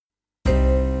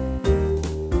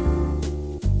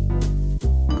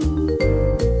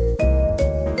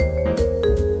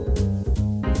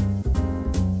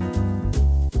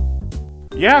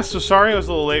Yeah, so sorry I was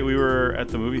a little late. We were at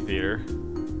the movie theater.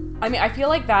 I mean, I feel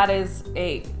like that is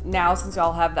now since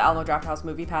y'all have the Alamo Drafthouse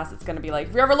Movie Pass, it's going to be like,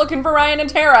 if you're ever looking for Ryan and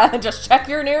Tara, just check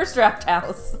your nearest draft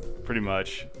house. Pretty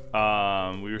much.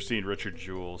 We were seeing Richard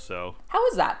Jewell, so. How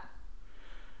was that?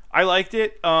 I liked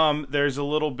it. There's a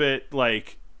little bit,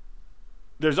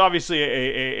 there's obviously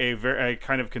a very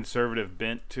kind of conservative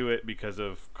bent to it because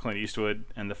of Clint Eastwood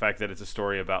and the fact that it's a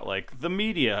story about, the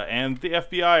media and the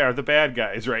FBI are the bad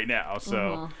guys right now,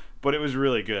 so. But it was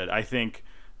really good. I think...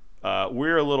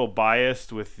 we're a little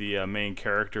biased with the main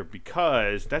character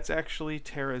because that's actually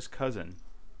Tara's cousin.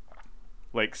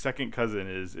 Second cousin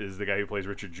is the guy who plays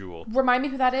Richard Jewell. Remind me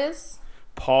who that is?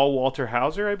 Paul Walter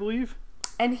Hauser, I believe.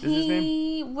 And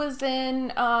he was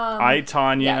in I,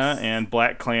 Tonya, yes. and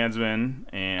Black Klansman,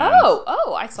 and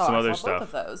I saw some other both stuff.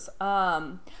 of those.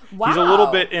 Wow. He's a little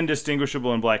bit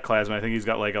indistinguishable in Black Klansman. I think he's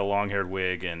got a long-haired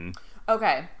wig and.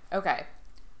 Okay.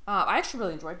 I actually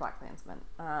really enjoyed Black Klansman.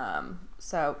 Wow.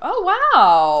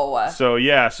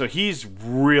 So he's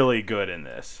really good in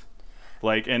this.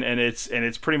 And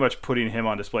it's pretty much putting him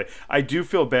on display. I do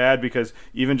feel bad because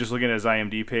even just looking at his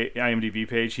IMDb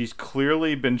page, he's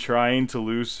clearly been trying to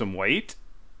lose some weight.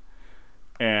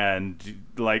 And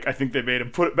I think they made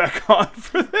him put it back on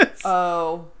for this.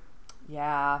 Oh.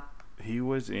 Yeah. He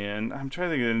was in, I'm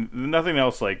trying to think of nothing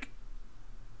else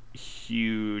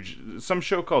huge. Some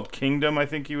show called Kingdom, I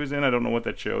think he was in. I don't know what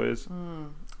that show is.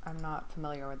 I'm not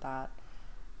familiar with that.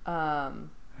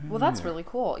 Well, that's really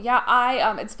cool.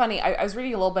 Yeah, it's funny. I was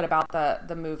reading a little bit about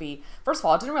the movie. First of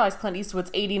all, I didn't realize Clint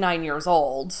Eastwood's 89 years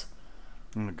old.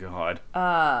 Oh God.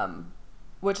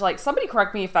 Which somebody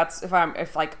correct me if that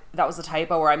was a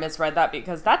typo or I misread that,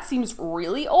 because that seems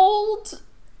really old.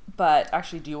 But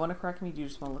actually, do you want to correct me? Do you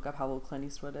just want to look up how old Clint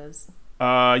Eastwood is?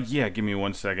 Yeah, give me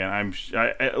 1 second.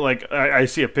 I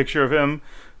see a picture of him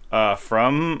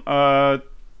from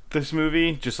this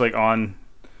movie, just on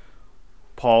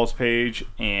Paul's page,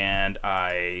 and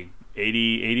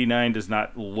 89 does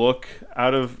not look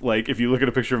out of, if you look at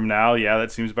a picture of him now, yeah,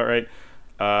 that seems about right.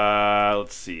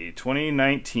 Let's see,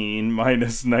 2019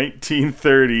 minus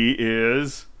 1930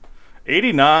 is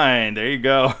 89. There you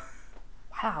go.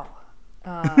 Wow.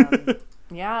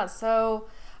 Yeah, so...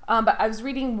 but I was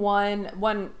reading one,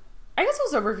 I guess it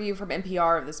was a review from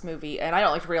NPR of this movie, and I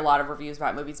don't like to read a lot of reviews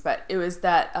about movies, but it was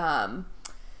that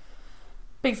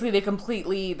basically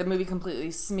the movie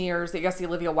completely smears, I guess, the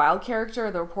Olivia Wilde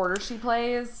character, the reporter she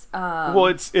plays. Well,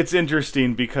 it's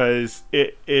interesting because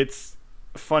it's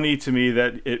funny to me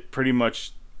that it pretty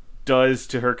much does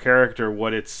to her character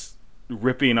what it's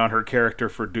ripping on her character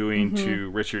for doing to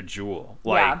Richard Jewell.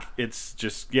 It's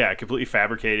just, completely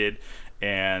fabricated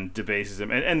and debases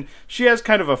him. And she has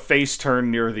kind of a face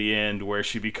turn near the end where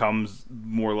she becomes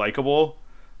more likable,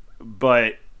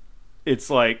 but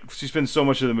it's she spends so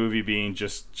much of the movie being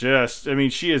I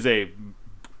mean, she is a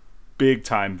big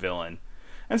time villain.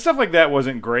 And stuff like that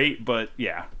wasn't great, but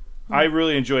yeah. I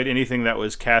really enjoyed anything that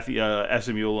was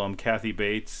SMU alum Kathy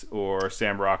Bates or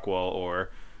Sam Rockwell or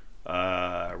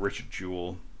Richard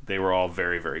Jewell. They were all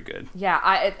very, very good.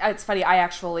 Yeah, it's funny.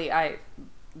 I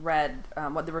read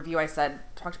what the review I said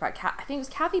talked about. I think it was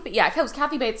Kathy, but it was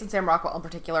Kathy Bates and Sam Rockwell in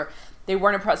particular. They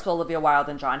weren't impressed with Olivia Wilde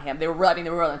and John Hamm. They were really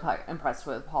impressed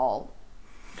with Paul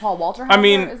Walter Hauser. I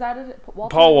mean, is that it?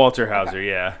 Paul Walter Hauser,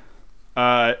 okay.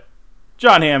 Yeah.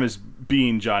 John Hamm is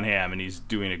being John Hamm, and he's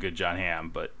doing a good John Hamm,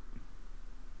 but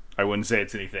I wouldn't say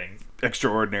it's anything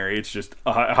extraordinary. It's just,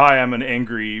 hi, I'm an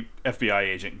angry FBI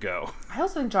agent, go. I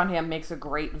also think John Hamm makes a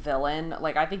great villain.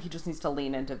 I think he just needs to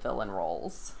lean into villain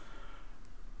roles.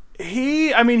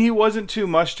 He wasn't too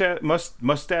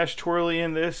mustache twirly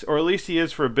in this, or at least he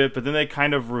is for a bit, but then they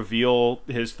kind of reveal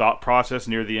his thought process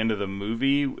near the end of the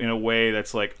movie in a way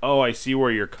that's oh, I see where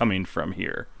you're coming from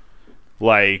here.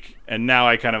 And now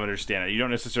I kind of understand it. You don't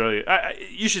necessarily...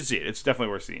 you should see it. It's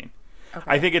definitely worth seeing. Okay.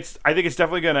 I think it's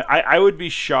definitely gonna... I would be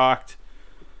shocked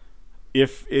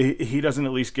if he doesn't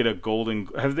at least get a Golden...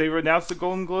 Have they announced the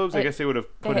Golden Globes? I guess they would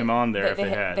have put him on there if they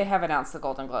had. They have announced the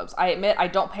Golden Globes. I admit I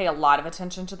don't pay a lot of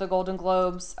attention to the Golden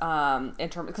Globes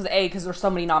because there's so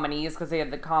many nominees, because they have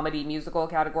the comedy musical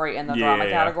category and the drama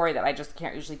category that I just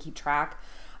can't usually keep track.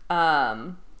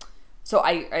 So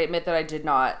I admit that I did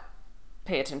not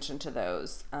pay attention to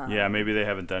those. Maybe they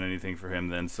haven't done anything for him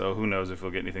then, so who knows if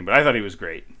we'll get anything. But I thought he was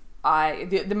great.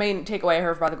 The main takeaway I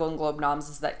heard about the Golden Globe noms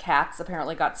is that Cats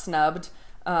apparently got snubbed,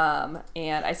 and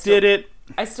I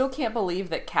still can't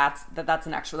believe that Cats that's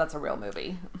a real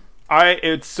movie.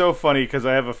 It's so funny because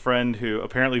I have a friend who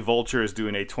apparently Vulture is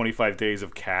doing a 25 Days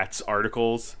of Cats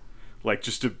articles,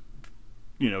 just to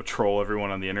troll everyone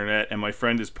on the internet, and my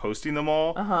friend is posting them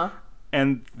all.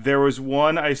 and there was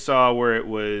one I saw where it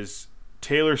was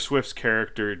Taylor Swift's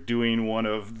character doing one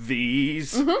of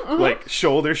these, like,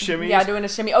 shoulder shimmies. Yeah, doing a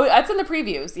shimmy. Oh, that's in the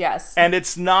previews, yes. And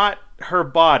it's not her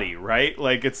body, right?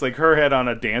 Like, it's like her head on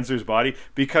a dancer's body,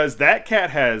 because that cat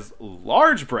has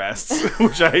large breasts,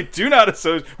 which I do not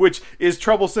associate, which is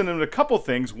troublesome in a couple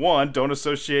things. One, don't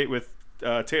associate with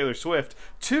Taylor Swift.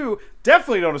 Two,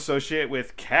 definitely don't associate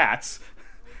with cats.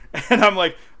 And I'm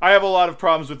like, I have a lot of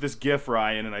problems with this GIF,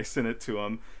 Ryan, and I sent it to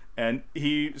him. And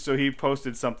he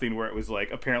posted something where it was like,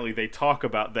 apparently they talk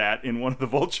about that in one of the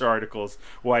Vulture articles.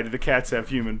 Why do the cats have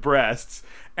human breasts?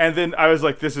 And then I was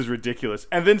like, this is ridiculous.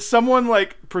 And then someone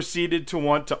like proceeded to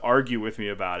want to argue with me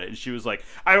about it. And she was like,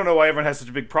 I don't know why everyone has such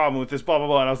a big problem with this, blah, blah,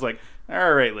 blah. And I was like,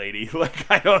 all right, lady. Like,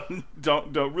 I don't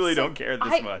care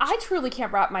this much. I truly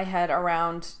can't wrap my head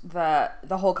around the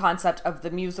whole concept of the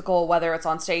musical, whether it's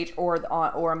on stage or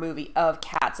a movie, of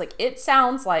Cats. Like, it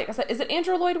sounds like, is it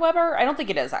Andrew Lloyd Webber? I don't think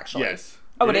it is, actually. Yes.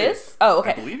 Oh, it is? Oh,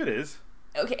 okay. I believe it is.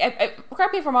 Okay,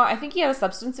 correct me if I'm wrong. I think he had a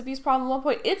substance abuse problem at one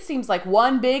point. It seems like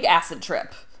one big acid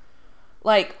trip.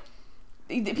 Like,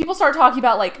 people start talking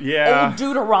about, like, old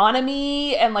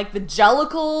Deuteronomy and, like, the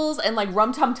Jellicles and, like,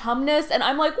 Rum Tum Tumness, and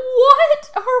I'm like, what are we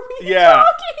talking about?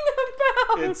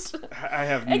 I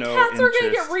have no interest. And cats are going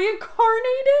to get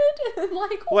reincarnated? And,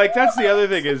 like, that's the other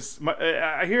thing is,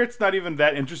 I hear it's not even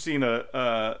that interesting.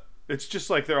 It's just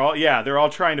like they're all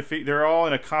trying to they're all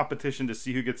in a competition to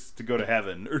see who gets to go to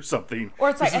heaven or something. Or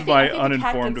it's like, this is I think my the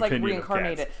cat uninformed gets, like, opinion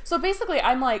reincarnated. of cats. So basically,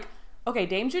 I'm like, okay,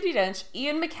 Dame Judi Dench,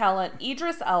 Ian McKellen,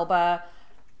 Idris Elba,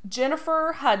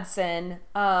 Jennifer Hudson,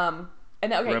 and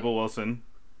then, okay, Rebel Wilson,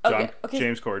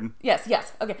 James Corden. Yes,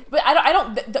 okay, but I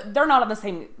don't. They're not on the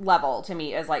same level to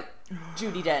me as like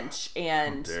Judi Dench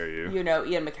and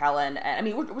Ian McKellen. And I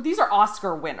mean, these are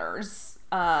Oscar winners.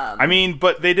 I mean,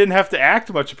 but they didn't have to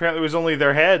act much. Apparently, it was only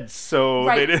their heads, so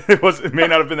right. It may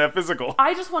not have been that physical.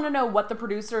 I just want to know what the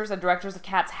producers and directors of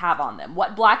Cats have on them.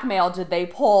 What blackmail did they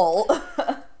pull?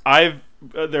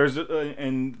 There's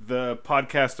in the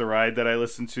podcast The Ride that I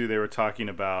listened to, they were talking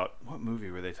about, what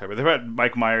movie were they talking about? They were about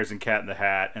Mike Myers and Cat in the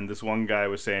Hat, and this one guy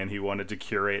was saying he wanted to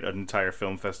curate an entire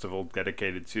film festival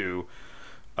dedicated to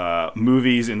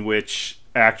movies in which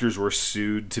actors were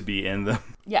sued to be in them.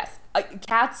 Yes,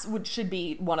 Cats should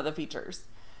be one of the features.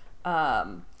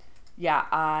 Yeah,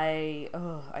 I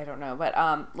don't know,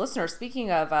 but listeners, speaking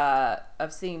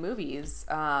of seeing movies,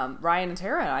 Ryan and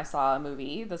Tara and I saw a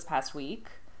movie this past week.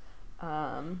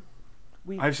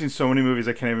 I've seen so many movies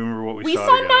I can't even remember what we saw. We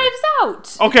saw together. Knives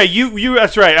Out. Okay, you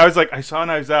that's right. I was like, I saw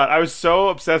Knives Out. I was so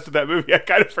obsessed with that movie, I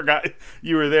kind of forgot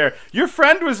you were there. Your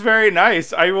friend was very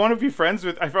nice. I want to be friends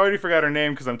with. I already forgot her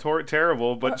name because I'm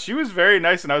terrible, but she was very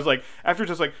nice, and I was like, after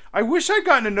just like, I wish I'd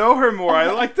gotten to know her more.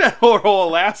 I like that whole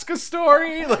Alaska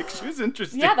story. Like, she was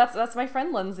interesting. Yeah, that's my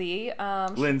friend Lindsay.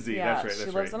 Lindsay, yeah, that's right.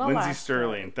 she lives in Alaska. Lindsay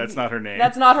Sterling. That's not her name.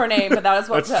 That's not her name, but that is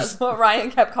what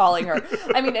Ryan kept calling her.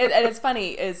 I mean, and it's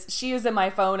funny is she is in my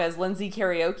phone as Lindsay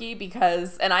Karaoke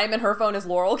and I'm in her phone as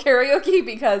Laurel Karaoke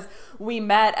because we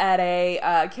met at a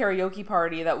karaoke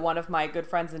party that one of my good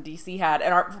friends in DC had,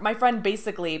 and my friend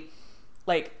basically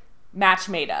like match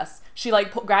made us. She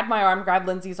like grabbed my arm, grabbed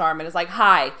Lindsay's arm, and is like,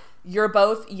 "Hi, you're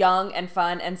both young and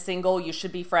fun and single. You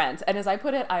should be friends." And as I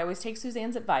put it, I always take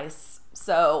Suzanne's advice.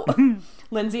 So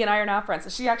Lindsay and I are now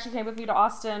friends. She actually came with me to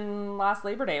Austin last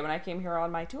Labor Day when I came here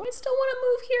on my "Do I still want to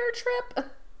move here"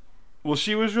 trip. Well,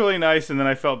 she was really nice, and then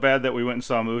I felt bad that we went and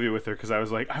saw a movie with her because I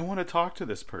was like, I want to talk to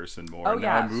this person more. Oh,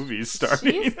 yeah. Now movies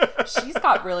starting. She's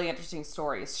got really interesting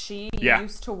stories. She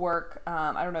used to work,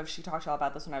 I don't know if she talked all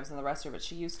about this when I was in the restroom, but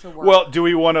she used to work. Well, do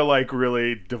we want to, like,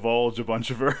 really divulge a bunch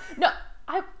of her?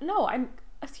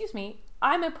 Excuse me.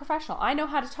 I'm a professional. I know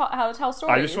how to tell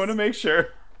stories. I just want to make sure.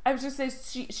 I was just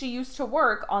saying she used to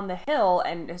work on the Hill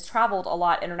and has traveled a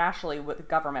lot internationally with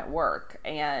government work.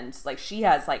 And, like, she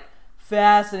has, like,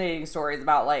 fascinating stories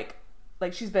about like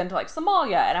she's been to like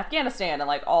Somalia and Afghanistan and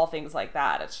like all things like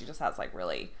that, and she just has like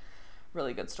really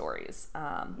really good stories.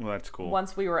 Well, that's cool.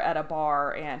 Once we were at a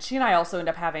bar, and she and I also end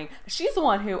up having, she's the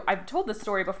one who, I've told this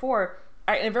story before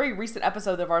in a very recent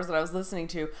episode of ours that I was listening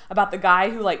to, about the guy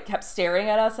who like kept staring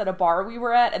at us at a bar we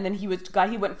were at, and then he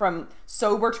went from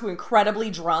sober to incredibly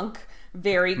drunk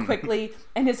very quickly,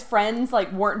 and his friends like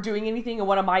weren't doing anything, and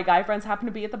one of my guy friends happened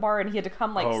to be at the bar, and he had to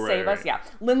come like save us. Yeah,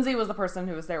 Lindsay was the person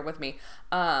who was there with me.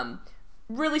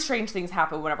 Really strange things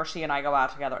happen whenever she and I go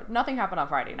out together. Nothing happened on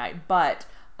Friday night, but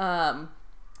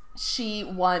she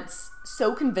once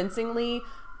so convincingly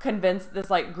convinced this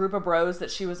like group of bros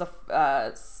that she was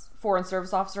a foreign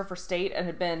service officer for state and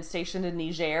had been stationed in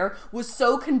Niger, was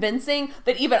so convincing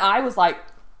that even I was like,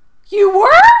 "You were?"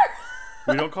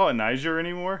 We don't call it Niger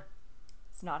anymore.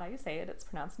 It's not how you say it. It's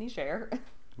pronounced Niger.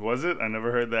 Was it? I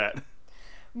never heard that.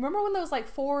 Remember when those like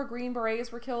 4 Green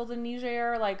Berets were killed in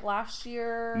Niger like last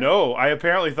year? No, I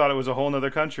apparently thought it was a whole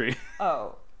nother country.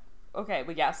 Oh, okay.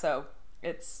 But yeah, so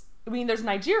it's, I mean, there's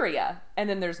Nigeria and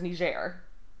then there's Niger.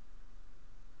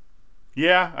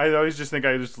 Yeah, I always just think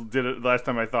I just did it last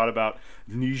time I thought about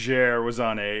Niger was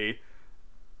on a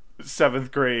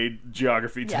 7th grade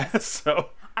geography Yes. test.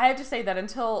 So I have to say that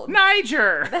until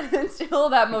Niger. until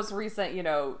that most recent,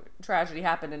 tragedy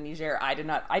happened in Niger, I did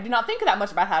not think that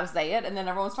much about how to say it, and then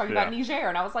everyone's talking about Niger,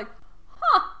 and I was like,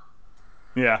 huh.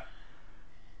 Yeah.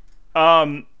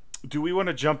 Do we want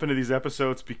to jump into these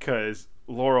episodes? Because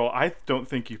Laurel, I don't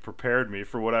think you prepared me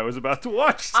for what I was about to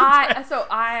watch today.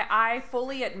 I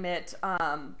fully admit,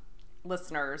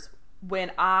 listeners,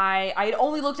 when I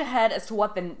only looked ahead as to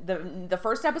what the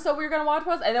first episode we were going to watch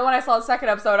was, and then when I saw the second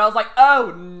episode, I was like,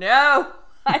 oh no,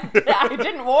 I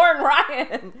didn't warn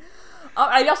Ryan.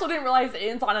 I also didn't realize it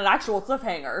ends on an actual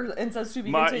cliffhanger and says to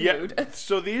be continued. Yeah,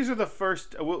 so these are the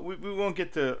first. We won't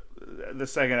get to the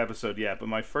second episode yet, but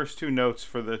my first 2 notes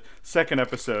for the second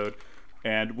episode,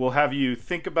 and we'll have you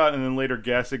think about and then later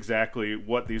guess exactly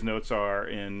what these notes are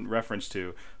in reference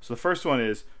to. So the first one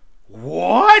is,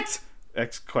 what?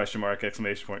 Question mark,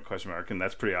 exclamation point, question mark, and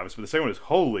that's pretty obvious. But the second one is,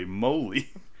 holy moly.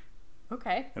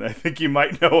 Okay. And I think you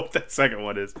might know what that second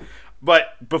one is.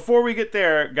 But before we get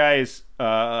there, guys,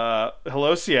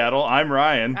 hello, Seattle. I'm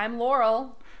Ryan. I'm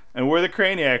Laurel. And we're the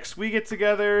Craniacs. We get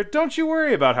together. Don't you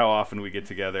worry about how often we get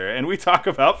together. And we talk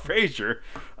about Frasier.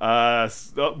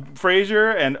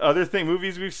 Frasier and other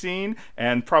movies we've seen.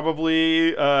 And probably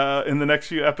in the next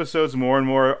few episodes, more and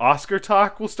more Oscar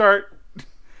talk will start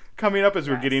coming up as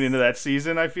we're getting into that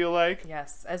season, I feel like.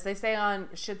 Yes. As they say on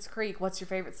Schitt's Creek, what's your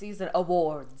favorite season?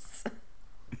 Awards.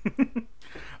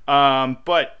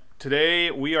 But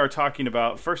today we are talking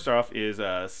about, first off, is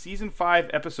season 5,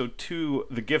 episode 2,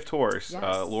 The Gift Horse. Yes.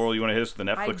 Laurel, you want to hit us with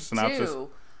the Netflix synopsis? Do.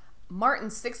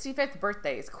 Martin's 65th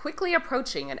birthday is quickly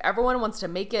approaching, and everyone wants to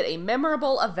make it a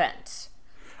memorable event.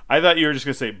 I thought you were just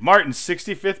going to say Martin's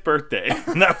 65th birthday,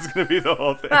 and that was going to be the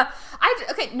whole thing.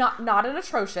 Not an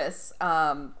atrocious,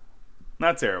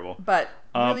 not terrible, but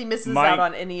really misses out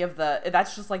on any of the.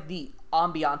 That's just like the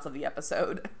ambiance of the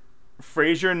episode.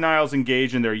 Frasier and Niles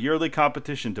engage in their yearly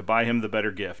competition to buy him the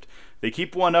better gift. They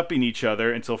keep one-upping each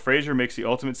other until Frasier makes the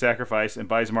ultimate sacrifice and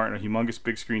buys Martin a humongous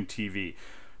big screen TV.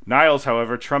 Niles,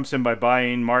 however, trumps him by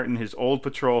buying Martin his old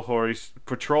patrol horse.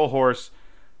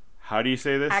 How do you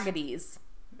say this?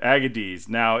 Agassiz.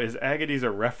 Now, is Agassiz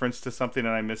a reference to something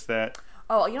and I missed that?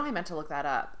 Oh, I meant to look that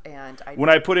up, and when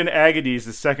I put in Agassiz,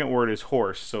 the second word is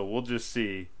horse, so we'll just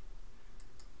see.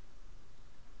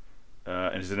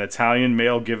 It's an Italian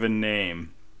male given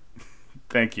name.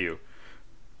 Thank you.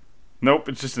 Nope,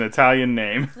 it's just an Italian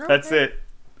name. Okay. That's it.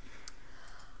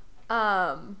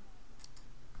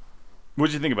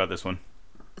 What'd you think about this one?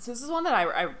 So this is one that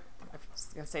I'm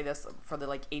gonna say this for the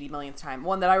 80 millionth time.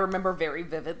 One that I remember very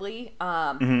vividly.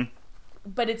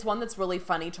 But it's one that's really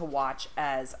funny to watch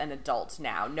as an adult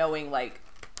now, knowing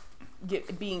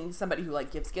being somebody who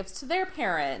gives gifts to their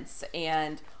parents,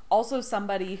 and also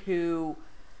somebody who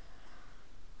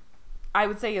I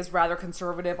would say is rather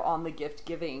conservative on the gift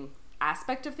giving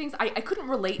aspect of things. I couldn't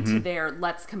relate to their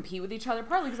let's compete with each other,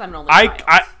 partly because I'm an only child.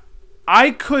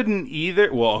 I couldn't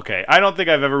either. Well, okay. I don't think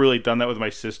I've ever really done that with my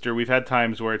sister. We've had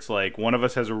times where it's one of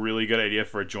us has a really good idea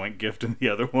for a joint gift and the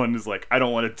other one is I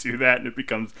don't want to do that. And it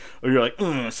becomes, you're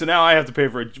so now I have to pay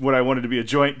for what I wanted to be a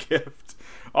joint gift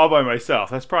all by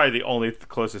myself. That's probably the only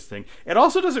closest thing. It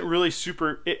also doesn't really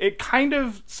it kind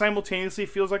of simultaneously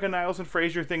feels like a Niles and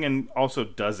Frasier thing and also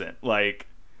doesn't.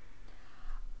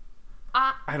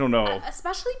 I don't know.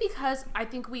 Especially because I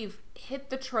think we've hit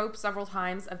the trope several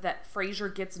times of that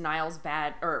Frasier gets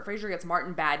Frasier gets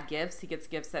Martin bad gifts. He gets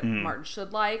gifts that Martin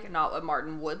should like, not what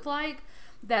Martin would like.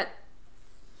 That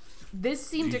this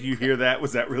seemed Did you hear that?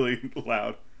 Was that really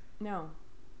loud? No.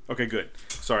 Okay, good.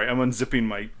 Sorry, I'm unzipping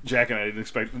my jacket. I didn't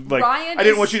expect Ryan I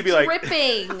didn't want you to be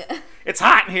dripping. It's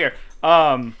hot in here.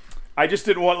 I just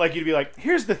didn't want you to be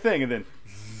here's the thing, and then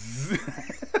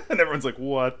and everyone's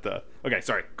what the? Okay,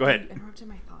 sorry. Go ahead. You interrupted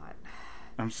my thought.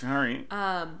 I'm sorry.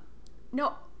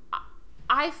 No,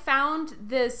 I found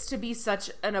this to be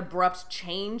such an abrupt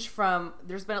change from.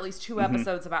 There's been at least 2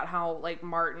 episodes about how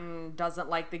Martin doesn't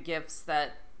like the gifts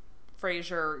that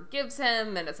Frasier gives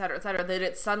him, and et cetera, that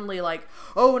it's suddenly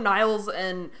oh, Niles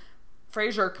and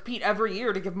Frasier compete every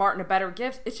year to give Martin a better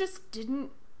gift. It just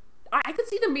didn't. I could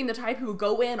see them being the type who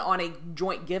go in on a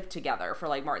joint gift together for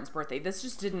Martin's birthday. This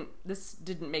didn't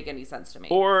make any sense to me.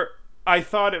 Or I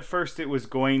thought at first it was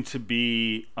going to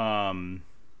be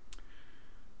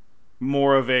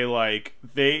more of a like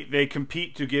they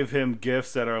compete to give him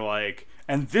gifts that are like,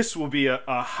 and this will be a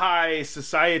high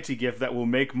society gift that will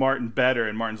make Martin better,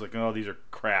 and Martin's like, oh, these are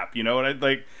crap, you know, and I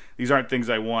like, these aren't things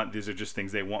I want, these are just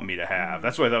things they want me to have.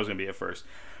 That's what I thought it was gonna be at first.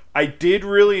 I did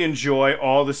really enjoy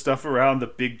all the stuff around the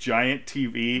big giant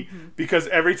TV because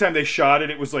every time they shot it,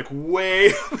 it was like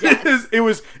way. Yes. it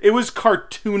was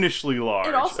cartoonishly large.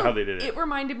 It also, how they did it. It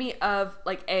reminded me of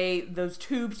like those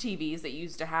tube TVs that you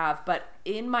used to have. But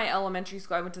in my elementary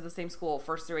school, I went to the same school,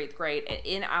 1st through 8th grade, and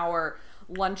in our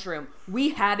lunchroom, we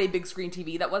had a big screen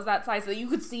TV that was that size, so that you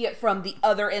could see it from the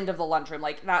other end of the lunchroom.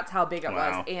 Like that's how big it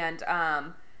was, and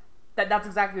that's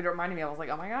exactly what it reminded me of. I was like,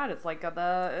 oh my god, it's like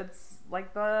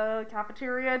the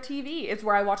cafeteria TV. It's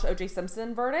where I watched O.J.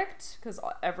 Simpson verdict, because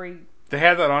they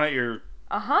had that on at your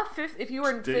if you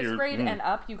were in 5th grade and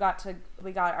up, we got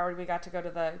to go to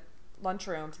the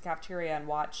lunchroom, to the cafeteria, and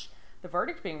watch the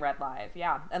verdict being read live.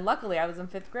 Yeah, and luckily I was in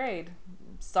 5th grade.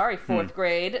 Sorry, 4th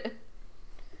grade.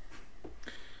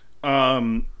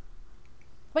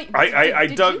 Wait,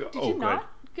 did you not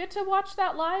get to watch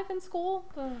that live in school?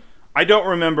 I don't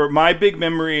remember. My big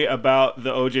memory about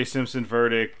the O.J. Simpson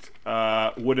verdict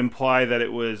would imply that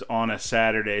it was on a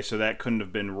Saturday, so that couldn't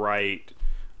have been right.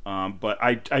 But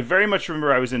I very much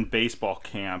remember I was in baseball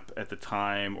camp at the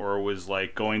time, or was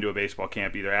like going to a baseball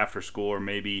camp either after school or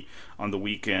maybe on the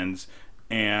weekends.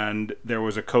 And there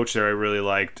was a coach there I really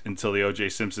liked until the O.J.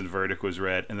 Simpson verdict was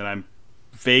read. And then I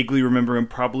vaguely remember him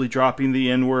probably dropping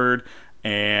the N-word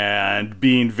and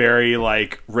being very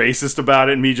like racist about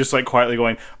it, and me just like quietly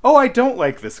going, oh, I don't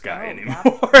like this guy anymore.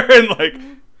 And like,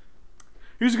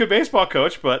 he was a good baseball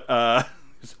coach, but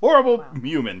he's a horrible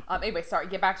human. Anyway, sorry,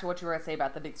 get back to what you were going to say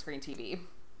about the big screen TV.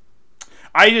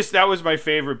 That was my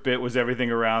favorite bit, was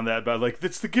everything around that, about like,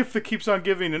 that's the gift that keeps on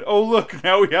giving, and oh look,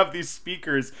 now we have these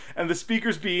speakers, and the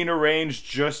speakers being arranged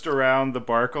just around the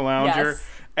Barcalounger. Yes.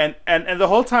 And the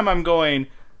whole time I'm going,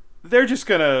 they're just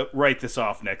gonna write this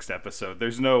off next episode.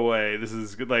 There's no way this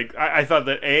is good. Like, I thought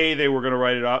that A, they were gonna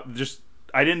write it off. Just,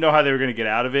 I didn't know how they were gonna get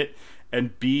out of it,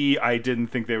 and B, I didn't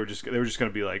think they were just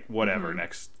gonna be like, whatever,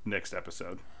 next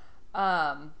episode.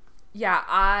 Yeah,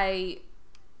 I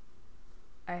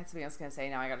had something else I was gonna say.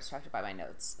 Now I got distracted by my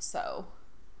notes. So,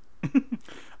 can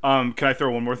I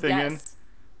throw one more thing in?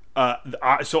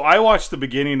 Yes. So I watched the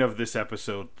beginning of this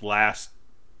episode last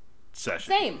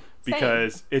session. Same.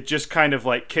 Because it just kind of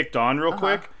like kicked on real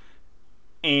quick,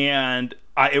 and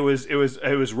it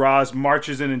was Roz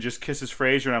marches in and just kisses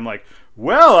Frasier, and I'm like,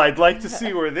 well, I'd like to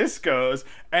see where this goes.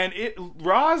 And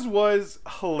Roz was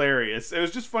hilarious. It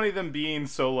was just funny them being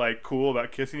so like cool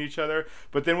about kissing each other.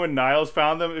 But then when Niles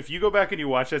found them, if you go back and you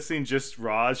watch that scene, just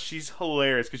Roz, she's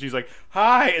hilarious because she's like,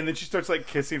 hi, and then she starts like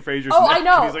kissing Frasier's neck. I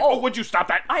know. And he's like, oh, would you stop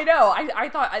that? I know. I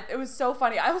thought it was so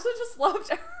funny. I also just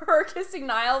loved her kissing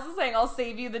Niles and saying, I'll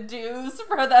save you the dues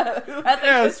for the Who Hasn't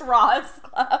Kissed Roz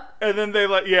Club. And then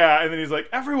and then he's like,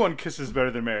 everyone kisses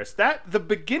better than Maris. The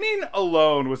beginning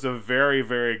alone was a very,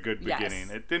 very good beginning.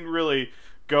 Yes. It didn't really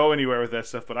go anywhere with that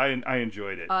stuff, but I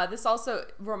enjoyed it. This also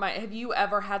have you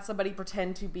ever had somebody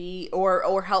pretend to be,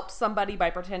 or helped somebody by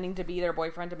pretending to be their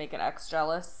boyfriend to make an ex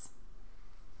jealous?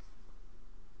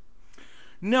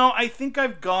 No, I think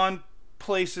I've gone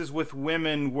places with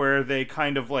women where they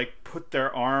kind of like put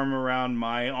their arm around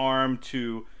my arm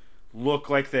to look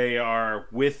like they are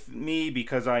with me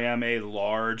because I am a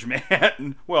large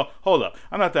man. Well, hold up,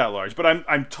 I'm not that large, but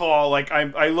I'm tall. Like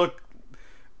I look.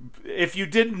 If you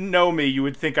didn't know me, you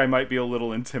would think I might be a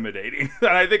little intimidating. And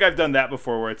I think I've done that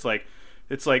before, where it's like,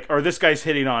 or this guy's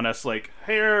hitting on us, like,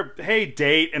 hey,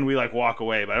 date, and we like walk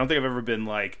away. But I don't think I've ever been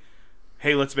like,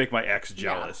 hey, let's make my ex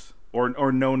jealous,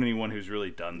 or known anyone who's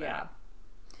really done that.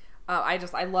 I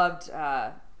loved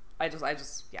that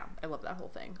whole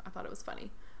thing. I thought it was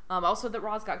funny. Also that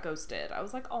Roz got ghosted. I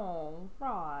was like, oh,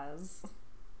 Roz.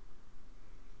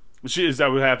 Is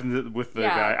that what happened with the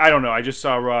guy? I don't know. I just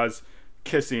saw Roz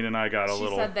kissing, and I got a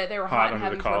little. She said that they were hot and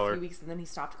heavy for a few weeks, and then he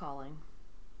stopped calling.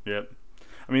 Yep.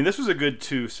 I mean, this was a good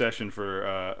 2 session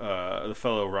for the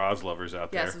fellow Roz lovers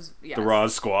out there. Yes. The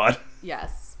Roz squad.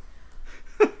 Yes.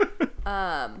 This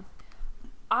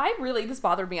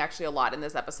bothered me actually a lot in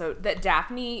this episode, that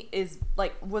Daphne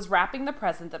was wrapping the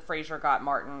present that Frasier got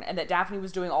Martin, and that Daphne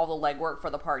was doing all the legwork for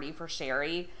the party for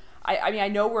Sherry. I mean, I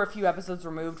know we're a few episodes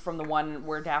removed from the one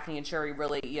where Daphne and Sherry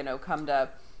really, come to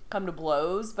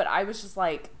blows, but I was just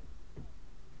like,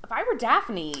 if I were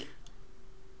Daphne,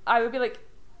 I would be like,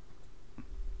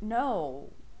 no,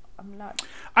 I'm not.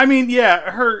 I mean,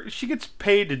 yeah, she gets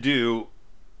paid to do,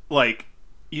 like,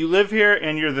 you live here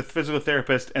and you're the physical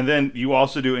therapist, and then you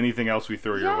also do anything else we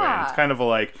throw your way. It's kind of a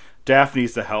like,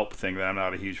 Daphne's the help thing that I'm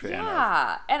not a huge fan of.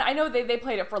 Yeah, and I know they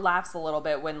played it for laughs a little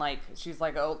bit when like she's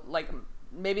like, oh, like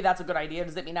maybe that's a good idea.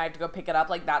 Does it mean I have to go pick it up,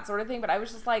 like that sort of thing? But I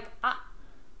was just like, I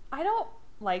don't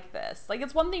like this. Like,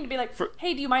 it's one thing to be like,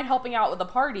 hey, do you mind helping out with the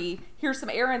party? Here's some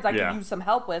errands I could use some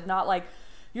help with. Not like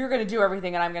you're going to do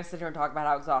everything and I'm going to sit here and talk about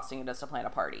how exhausting it is to plan a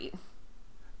party.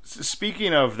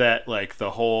 Speaking of that, like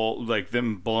the whole like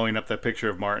them blowing up that picture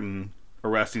of Martin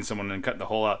arresting someone and cutting the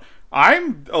hole out.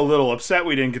 I'm a little upset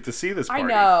we didn't get to see this party.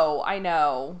 I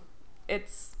know.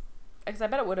 It's because I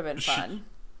bet it would have been fun.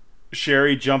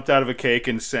 Sherry jumped out of a cake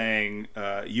and sang,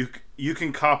 "You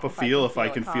can cop a feel if I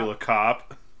can feel a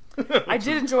cop." I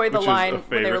did enjoy the line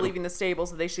when they were leaving the stables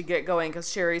that they should get going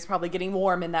because Sherry's probably getting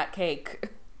warm in that cake.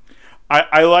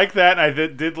 I like that, and I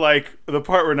did like the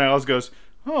part where Niles goes,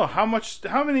 "Oh, how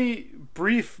many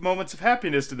brief moments of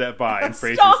happiness did that buy?" And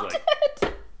Frasier's like,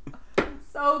 it.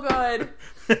 So good.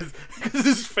 Because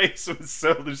his face was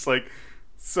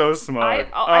so smart.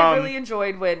 I really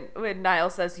enjoyed when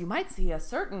Niles says, "You might see a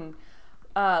certain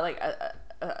fellow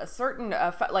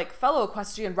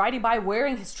equestrian riding by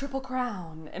wearing his triple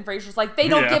crown," and Frasier's like, "They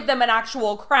don't give them an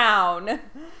actual crown."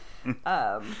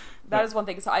 That is one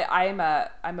thing. So I'm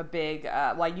a big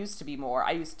I used to be more.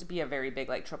 I used to be a very big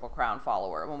like Triple Crown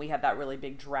follower when we had that really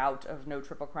big drought of no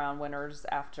Triple Crown winners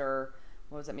after.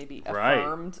 What was it? Maybe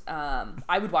Affirmed.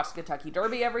 I would watch the Kentucky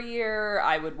Derby every year.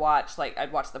 I'd watch the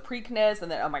Preakness,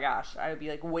 and then oh my gosh, I would be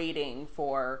like waiting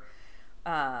for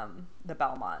the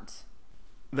Belmont.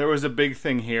 There was a big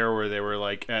thing here where they were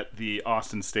like at the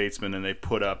Austin Statesman, and they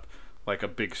put up like a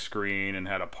big screen and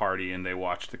had a party, and they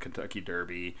watched the Kentucky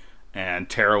Derby. And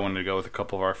Tara wanted to go with a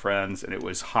couple of our friends, and it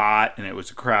was hot, and it was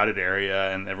a crowded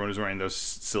area, and everyone was wearing those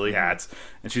silly hats.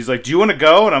 And she's like, "Do you want to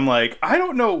go?" And I'm like, "I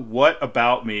don't know what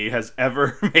about me has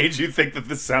ever made you think that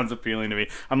this sounds appealing to me."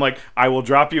 I'm like, "I will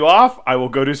drop you off, I will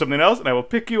go do something else, and I will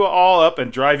pick you all up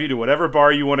and drive you to whatever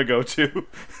bar you want to go to,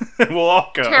 and we'll all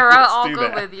go." Tara, I'll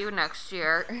go with you next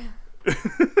year.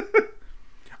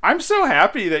 I'm so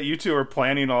happy that you two are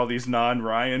planning all these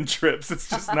non-Ryan trips. It's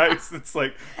just nice. It's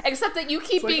like, except that you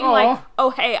keep being like,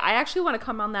 "Oh, hey, I actually want to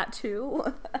come on that too."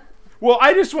 Well,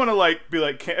 I just want to like be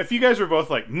like, if you guys were both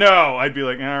like, "No," I'd be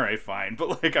like, "All right, fine."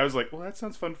 But like, I was like, "Well, that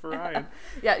sounds fun for Ryan."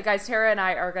 Yeah, guys, Tara and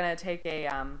I are gonna take a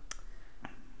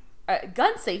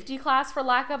gun safety class, for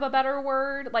lack of a better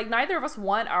word. Like, neither of us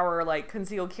want our like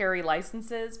concealed carry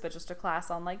licenses, but just a class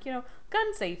on like,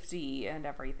 gun safety and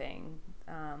everything.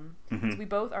 Because we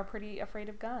both are pretty afraid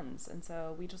of guns, and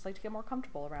so we just like to get more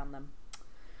comfortable around them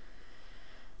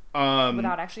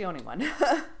without actually owning one.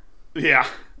 Yeah.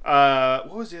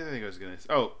 What was the other thing I was gonna say?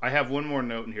 Oh, I have one more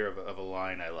note in here of a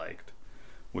line I liked,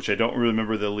 which I don't really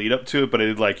remember the lead up to it, but I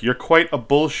did like, "You're quite a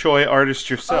Bolshoi artist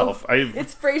yourself."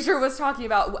 It's Frasier was talking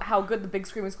about how good the big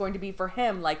screen was going to be for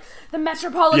him, like the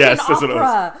Metropolitan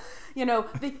Opera.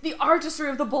 The artistry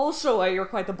of the Bolshoi. You're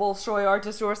quite the Bolshoi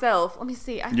artist yourself. Let me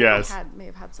see. I think I may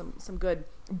have had some good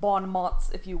bon mots,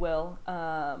 if you will.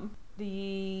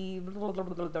 Maybe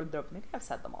I've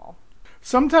said them all.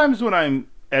 Sometimes when I'm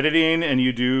editing and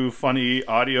you do funny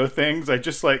audio things, I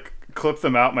just like clip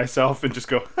them out myself and just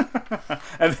go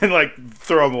and then like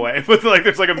throw them away. But like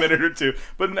there's like a minute or two.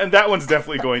 And that one's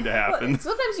definitely going to happen. Well,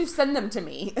 sometimes you send them to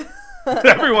me.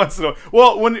 Every once in a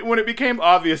while. Well, when it became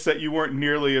obvious that you weren't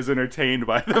nearly as entertained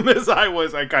by them as I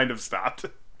was, I kind of stopped.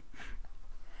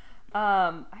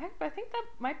 I think that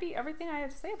might be everything I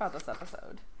have to say about this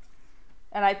episode.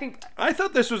 And I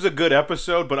thought this was a good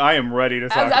episode, but I am ready to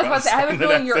talk about it. I have a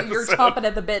feeling you're chomping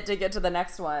at the bit to get to the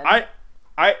next one.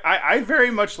 I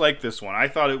very much like this one. I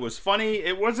thought it was funny.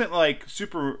 It wasn't like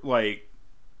super like.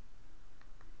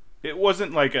 It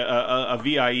wasn't like a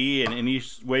VIE in any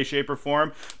way, shape, or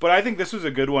form. But I think this was a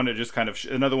good one to just kind of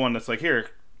another one that's like,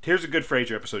 here's a good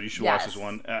Frasier episode. You should watch this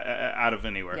one out of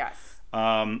anywhere. Yes.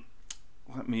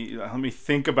 Let me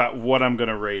think about what I'm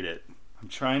gonna rate it. I'm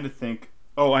trying to think.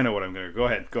 Oh, I know what I'm gonna. Go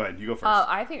ahead. You go first.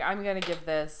 I think I'm gonna give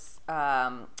this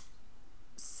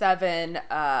 7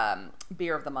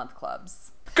 Beer of the Month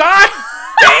clubs. God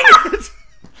dang it!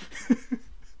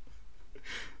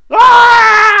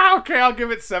 Okay, I'll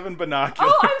give it 7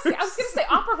 binoculars. Oh, I was going to say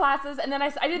opera glasses, and then I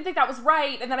didn't think that was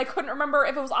right, and then I couldn't remember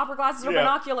if it was opera glasses or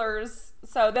binoculars.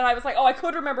 So then I was like, I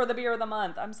could remember the Beer of the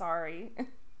Month. I'm sorry.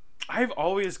 I've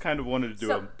always kind of wanted to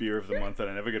do a Beer of the Month, and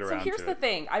I never get around to it. So here's the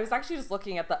thing. I was actually just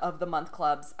looking at the of the month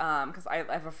clubs, because I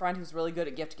have a friend who's really good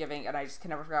at gift giving, and I just can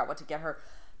never figure out what to get her.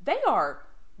 They are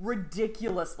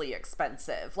ridiculously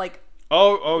expensive. Like,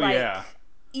 yeah.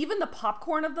 Even the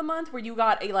popcorn of the month, where you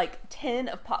got a tin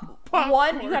of popcorn.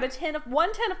 One tin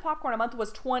of popcorn a month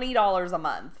was $20 a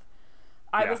month.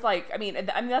 I was like, I mean,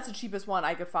 that's the cheapest one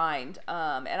I could find.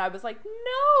 And I was like,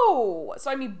 no. So,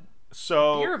 I mean,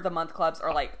 beer of the month clubs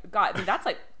are like, God, I mean, that's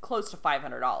like close to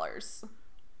 $500.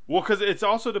 Well, because it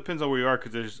also depends on where you are,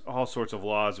 because there's all sorts of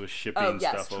laws with shipping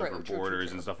stuff over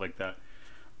borders and stuff like that.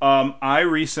 I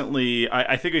recently,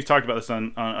 I think we've talked about this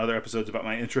on other episodes about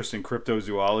my interest in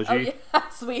cryptozoology. Oh,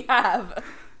 yes, we have.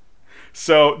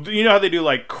 So, you know how they do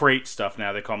like crate stuff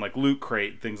now? They call them like Loot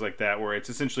Crate, things like that, where it's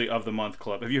essentially of the month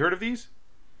club. Have you heard of these?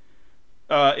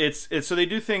 It's so they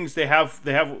do things. They have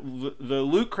the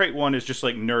Loot Crate one is just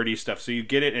like nerdy stuff. So you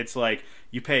get it. It's like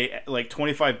you pay like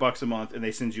 $25 a month, and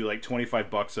they send you like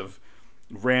 $25 of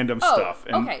random stuff.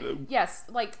 And, okay. Yes,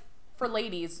 like for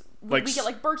ladies, we get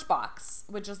like Birchbox,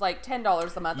 which is like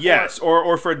 $10 a month. Yes,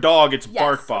 or for a dog, it's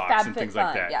BarkBox and things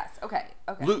like that. Yes. Okay.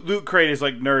 Loot Crate is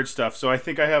like nerd stuff. So I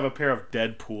think I have a pair of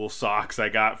Deadpool socks I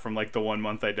got from like the 1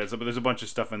 month I did. So, but there's a bunch of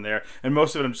stuff in there, and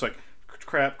most of it I'm just like,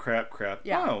 crap.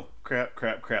 Yeah. Oh,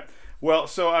 crap. Well,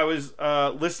 so I was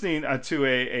listening to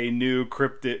a new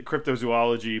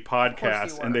cryptozoology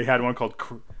podcast, and they had one called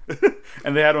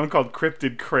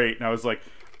Cryptid Crate, and I was like,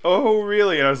 oh,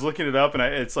 really? And I was looking it up, and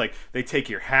it's like they take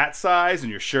your hat size and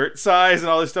your shirt size and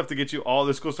all this stuff to get you all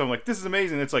this cool stuff. I'm like, this is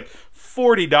amazing. It's like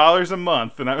 $40 a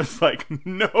month, and I was like,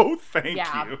 no, thank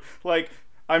you. Like,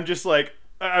 I'm just like,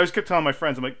 I was kept telling my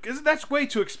friends, I'm like, that's way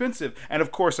too expensive. And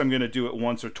of course, I'm going to do it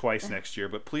once or twice next year,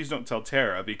 but please don't tell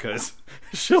Tara, because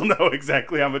she'll know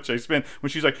exactly how much I spend. When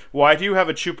she's like, why do you have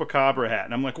a Chupacabra hat?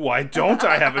 And I'm like, why don't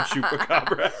I have a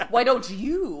Chupacabra hat? Why don't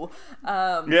you?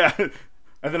 Yeah.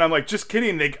 And then I'm like, just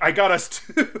kidding. I got us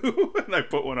two. And I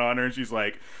put one on her, and she's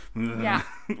like,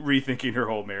 rethinking her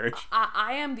whole marriage.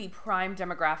 I am the prime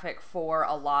demographic for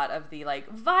a lot of the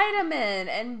like vitamin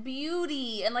and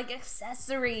beauty and like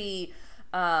accessory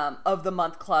of the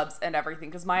month clubs and everything,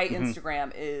 because my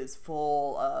Instagram is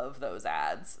full of those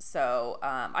ads. So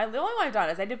the only one I've done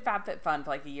is I did FabFitFun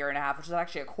for like a year and a half, which is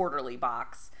actually a quarterly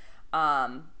box,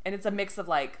 and it's a mix of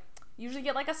like, usually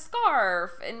get like a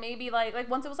scarf and maybe like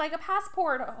once it was like a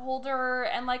passport holder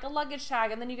and like a luggage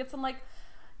tag, and then you get some like,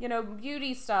 you know,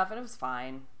 beauty stuff, and it was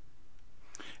fine.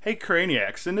 Hey,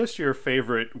 Craniac, send us your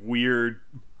favorite weird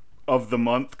of the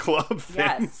month club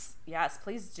things. Yes,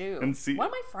 please do. And see, one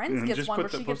of my friends gets one where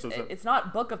she gets, it's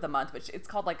not book of the month, but it's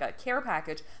called like a care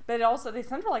package, but it also, they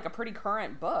send her like a pretty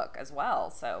current book as well.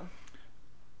 So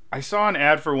I saw an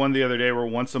ad for one the other day where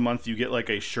once a month you get like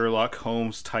a Sherlock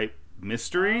Holmes type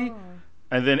mystery,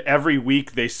 and then every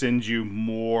week they send you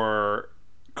more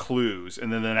clues,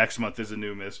 and then the next month is a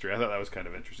new mystery. I thought that was kind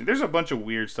of interesting. There's a bunch of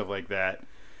weird stuff like that,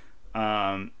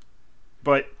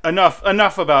 but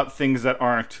enough about things that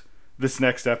aren't this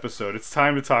next episode. It's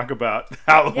time to talk about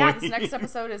Halloween. Yeah, this next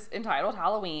episode is entitled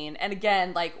Halloween, and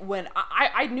again, like when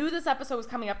I knew this episode was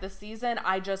coming up this season,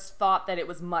 I just thought that it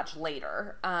was much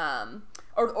later,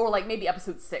 or like maybe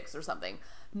episode 6 or something.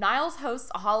 Niles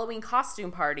hosts a Halloween costume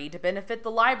party to benefit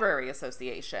the Library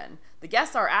Association. The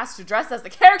guests are asked to dress as the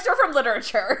character from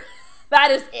literature.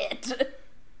 That is it.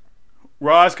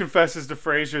 Roz confesses to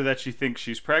Frasier that she thinks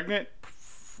she's pregnant.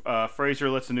 Frasier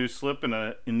lets the news slip, and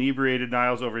an inebriated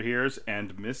Niles overhears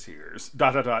and mishears. ...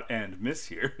 and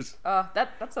mishears.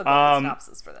 That's a good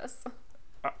synopsis for this.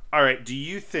 All right. What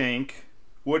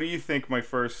do you think my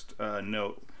first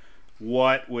note?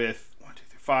 What with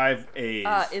 5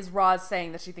 A's. Is Roz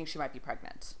saying that she thinks she might be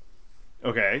pregnant.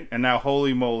 Okay, and now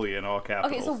holy moly in all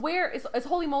capitals. Okay, so where is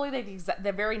holy moly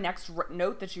the very next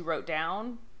note that you wrote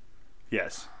down?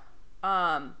 Yes.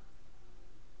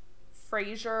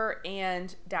 Frasier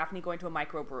and Daphne going to a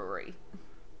microbrewery.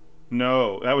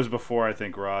 No, that was before, I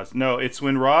think, Roz. No, it's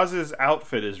when Roz's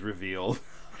outfit is revealed.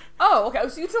 Oh, okay.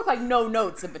 So you took like no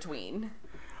notes in between.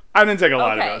 I didn't take a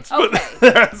lot of notes,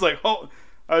 but I was like,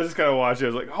 I was just kind of watching. I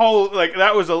was like,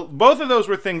 that was both of those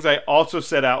were things I also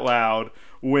said out loud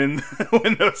when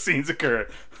those scenes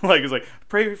occurred. Like, it's like,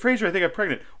 Frasier, I think I'm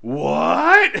pregnant.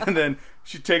 What? And then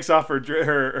she takes off her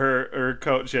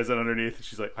coat. She has it underneath. And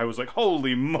she's like, I was like,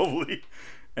 holy moly.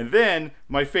 And then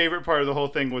my favorite part of the whole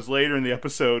thing was later in the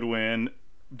episode when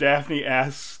Daphne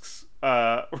asks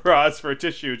Roz for a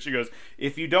tissue, and she goes,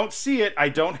 if you don't see it, I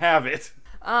don't have it.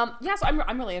 So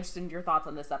I'm really interested in your thoughts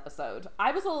on this episode.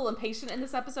 I was a little impatient in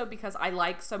this episode because I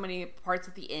like so many parts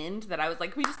at the end that I was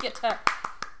like, can we just get to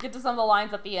some of the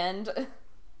lines at the end?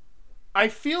 I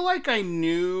feel like I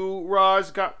knew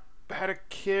Roz had a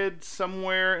kid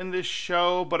somewhere in this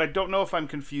show, but I don't know if I'm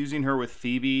confusing her with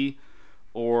Phoebe,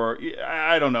 or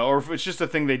I don't know, or if it's just a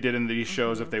thing they did in these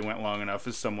shows if they went long enough,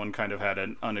 as someone kind of had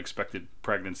an unexpected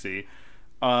pregnancy.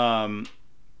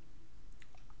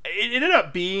 It ended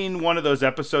up being one of those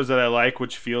episodes that I like,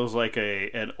 which feels like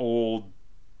an old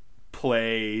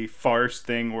play farce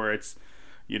thing where it's,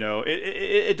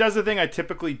 it does the thing I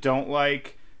typically don't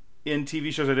like in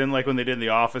TV shows. I didn't like when they did The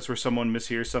Office, where someone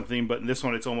mishears something, but in this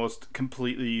one it's almost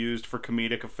completely used for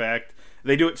comedic effect.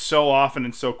 They do it so often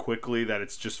and so quickly that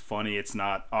it's just funny. It's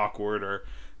not awkward or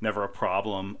never a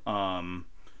problem.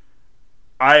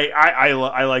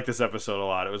 I like this episode a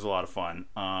lot. It was a lot of fun.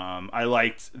 I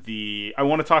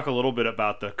want to talk a little bit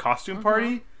about the costume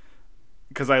party,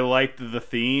 because I liked the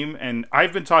theme, and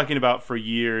I've been talking about for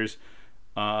years.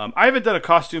 I haven't done a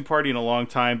costume party in a long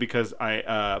time because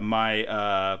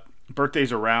my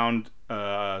birthday's around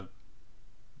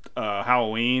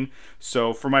Halloween.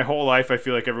 So for my whole life, I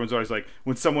feel like everyone's always like,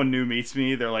 when someone new meets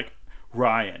me, they're like,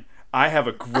 Ryan, I have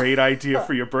a great idea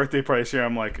for your birthday party this year.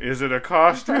 I'm like, is it a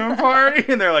costume party?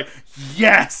 And they're like,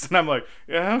 yes. And I'm like,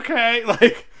 yeah, okay.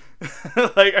 Like,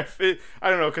 I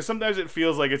don't know, because sometimes it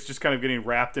feels like it's just kind of getting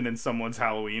wrapped in someone's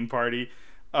Halloween party.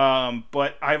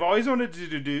 But I've always wanted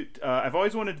to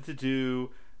do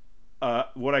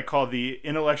what I call the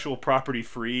intellectual property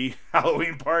free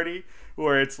Halloween party,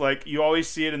 where it's like you always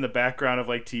see it in the background of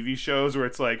like TV shows where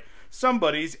it's like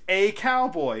somebody's a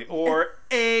cowboy or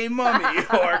a mummy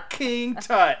or King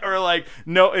Tut, or like,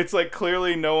 no, it's like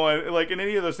clearly no one, like in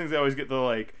any of those things, they always get the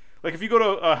like if you go to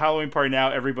a Halloween party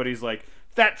now, everybody's like,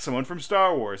 that's someone from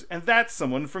Star Wars and that's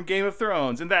someone from Game of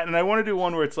Thrones and I want to do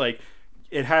one where it's like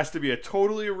it has to be a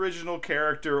totally original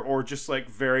character or just like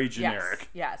very generic.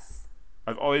 Yes.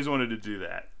 I've always wanted to do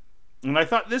that. And I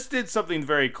thought this did something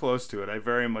very close to it. I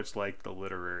very much liked the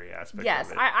literary aspect of it. Yes,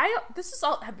 this has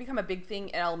all have become a big thing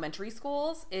in elementary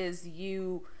schools, is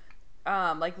you,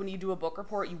 like when you do a book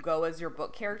report, you go as your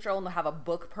book character, and they'll have a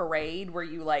book parade where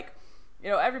you like,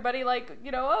 everybody like,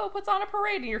 puts on a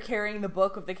parade and you're carrying the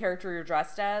book of the character you're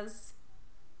dressed as.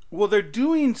 Well, they're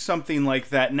doing something like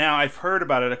that now. I've heard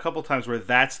about it a couple times where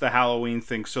that's the Halloween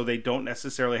thing, so they don't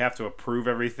necessarily have to approve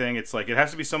everything. It's like it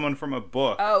has to be someone from a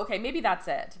book. Oh, okay. Maybe that's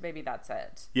it.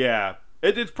 Yeah.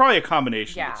 It's probably a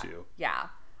combination of the two. Yeah.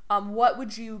 What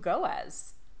would you go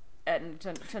as? And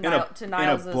to Niles's,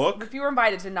 in a book? If you were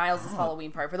invited to Niles's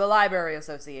Halloween party for the Library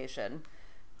Association.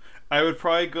 I would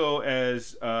probably go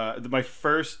as my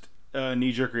first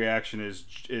knee-jerk reaction is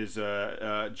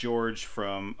George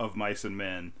from Of Mice and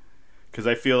Men. Because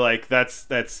I feel like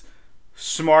that's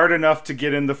smart enough to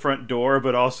get in the front door,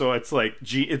 but also it's like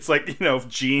jeans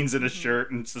and a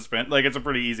shirt and suspend. Like, it's a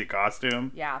pretty easy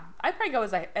costume. Yeah, I'd probably go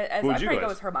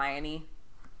as Hermione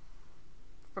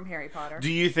from Harry Potter. Do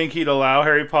you think he'd allow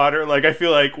Harry Potter? Like, I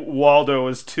feel like Waldo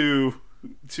is too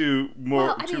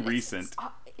recent.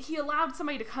 He allowed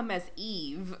somebody to come as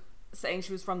Eve, saying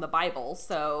she was from the Bible.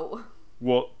 So.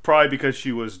 Well, probably because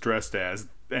she was dressed as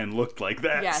and looked like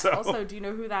that. Yes. So. Also, do you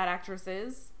know who that actress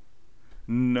is?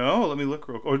 No, let me look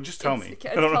real quick. Or just tell me. It's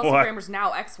Kelsey Grammer's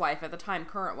now ex-wife, at the time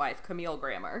current wife, Camille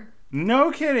Grammer. No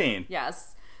kidding.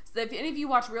 Yes. So if any of you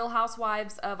watch Real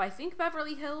Housewives of, I think,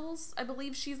 Beverly Hills, I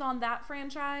believe she's on that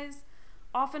franchise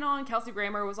off and on. Kelsey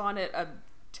Grammer was on it a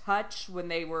touch when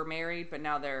they were married, but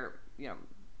now they're,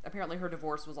 apparently her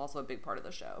divorce was also a big part of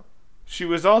the show. She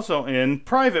was also in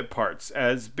Private Parts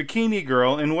as Bikini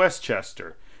Girl in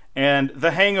Westchester, and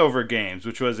The Hangover Games,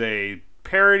 which was a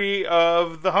parody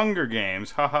of The Hunger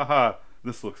Games. Ha ha ha.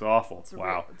 This looks awful.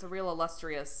 Wow. It's a real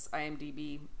illustrious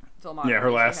IMDb filmography. Yeah,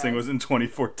 her last thing was in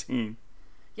 2014.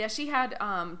 Yeah, she had,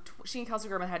 she and Kelsey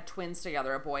Grammer had twins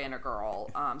together, a boy and a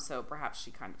girl, so perhaps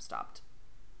she kind of stopped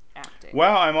acting.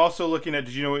 Wow, I'm also looking at,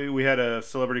 did you know we had a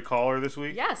celebrity caller this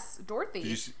week? Yes, Dorothy. Did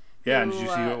you see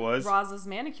who it was? Roz's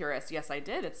manicurist. Yes, I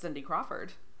did. It's Cindy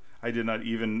Crawford. I did not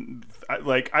even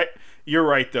you're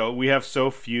right though. We have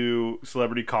so few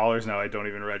celebrity callers now. I don't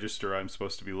even register. I'm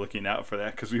supposed to be looking out for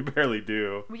that because we barely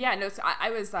do. Well, yeah, no. So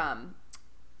I was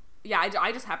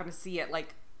I just happened to see it.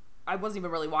 Like, I wasn't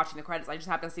even really watching the credits. I just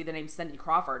happened to see the name Cindy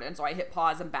Crawford, and so I hit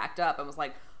pause and backed up and was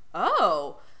like,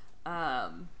 oh,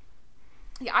 yeah.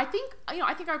 I think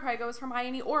I'd probably go as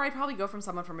Hermione, or I'd probably go from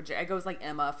someone I go as like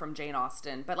Emma from Jane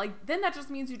Austen. But like then that just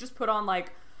means you just put on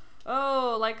like,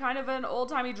 like kind of an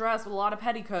old-timey dress with a lot of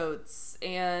petticoats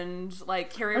and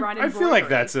like carry around embroidery. I feel like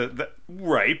that's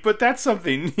right, but that's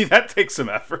something that takes some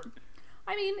effort.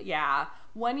 I mean, yeah.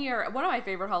 One year, one of my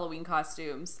favorite Halloween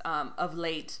costumes of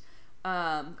late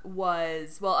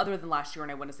was, well, other than last year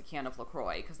when I went as a can of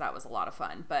LaCroix, because that was a lot of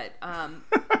fun, but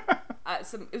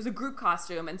it was a group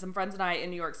costume, and some friends and I in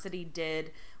New York City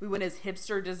we went as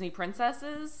hipster Disney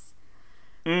princesses.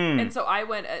 And so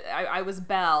I was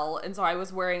Belle, and so I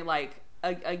was wearing like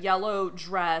a yellow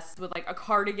dress with like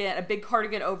a big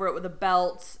cardigan over it with a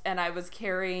belt, and I was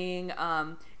carrying,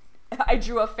 I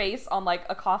drew a face on like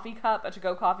a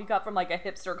to-go coffee cup from like a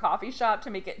hipster coffee shop to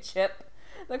make it chip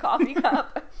the coffee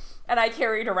cup. And I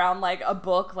carried around like a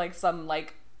book, like some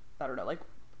like, I don't know, like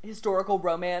historical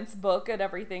romance book and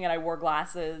everything. And I wore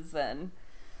glasses and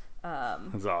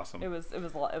that's awesome. It was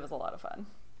a lot of fun.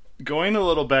 Going a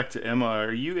little back to Emma,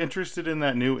 are you interested in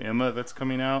that new Emma that's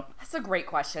coming out? That's a great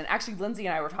question. Actually, Lindsay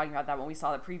and I were talking about that when we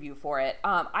saw the preview for it.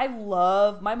 My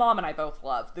mom and I both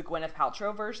love the Gwyneth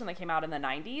Paltrow version that came out in the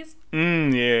 90s.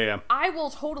 Yeah. I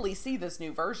will totally see this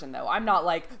new version, though. I'm not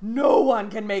like, no one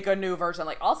can make a new version.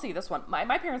 Like, I'll see this one.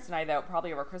 My parents and I, though,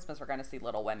 probably over Christmas, are going to see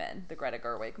Little Women, the Greta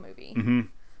Gerwig movie. Mm-hmm.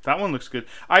 That one looks good.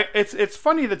 It's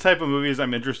funny the type of movies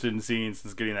I'm interested in seeing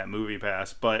since getting that movie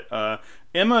pass. But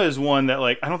Emma is one that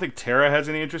like I don't think Tara has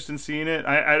any interest in seeing it.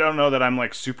 I don't know that I'm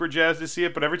like super jazzed to see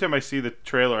it, but every time I see the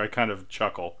trailer, I kind of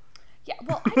chuckle. Yeah,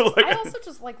 well, I also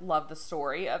just like love the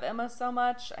story of Emma so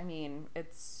much. I mean,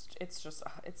 it's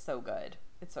so good.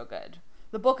 It's so good.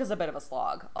 The book is a bit of a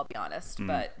slog, I'll be honest,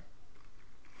 but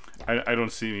yeah. I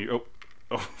don't see any.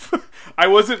 I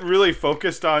wasn't really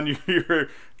focused on your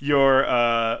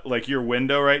like your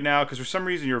window right now because for some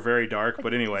reason you're very dark.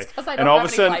 But anyway, because I don't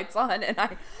have any lights on, and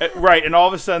I right, and all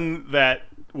of a sudden that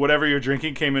whatever you're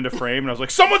drinking came into frame, and I was like,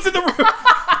 someone's in the room.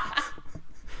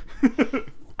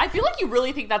 I feel like you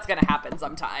really think that's gonna happen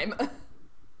sometime.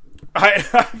 I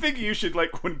think you should,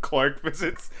 like, when Clark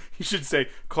visits, you should say,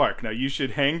 Clark, now you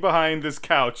should hang behind this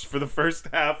couch for the first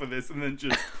half of this, and then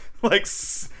just like.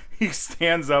 He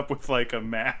stands up with like a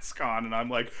mask on, and I'm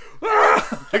like,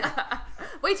 ah! Like,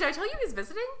 wait, did I tell you he's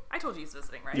visiting? I told you he's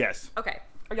visiting, right? Yes. Okay.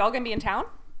 Are y'all gonna be in town?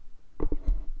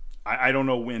 I don't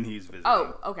know when he's visiting.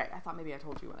 Oh, okay. I thought maybe I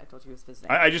told you when I told you he was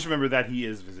visiting. I just remember that he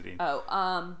is visiting.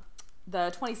 Oh,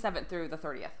 the 27th through the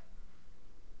 30th.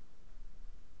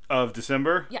 Of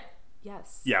December? Yeah.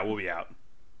 Yes. Yeah, we'll be out.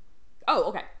 Oh,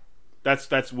 okay.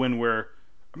 That's when we're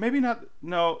maybe not.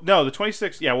 No, the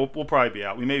 26th. Yeah, we'll probably be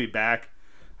out. We may be back.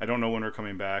 I don't know when we're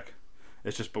coming back.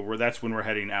 It's just, but that's when we're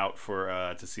heading out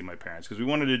for to see my parents because we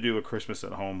wanted to do a Christmas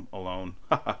at home alone.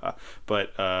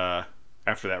 But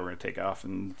after that, we're gonna take off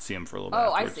and see them for a little bit.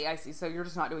 Oh, afterwards. I see. So you're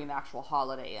just not doing the actual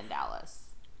holiday in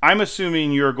Dallas. I'm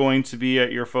assuming you're going to be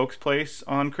at your folks' place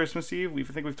on Christmas Eve.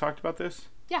 I think we've talked about this.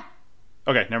 Yeah.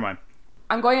 Okay, never mind.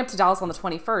 I'm going up to Dallas on the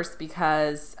 21st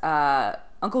because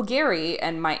Uncle Gary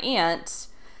and my aunt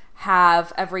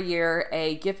have every year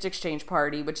a gift exchange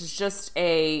party, which is just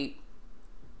a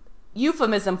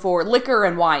euphemism for liquor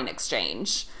and wine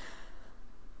exchange.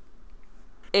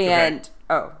 And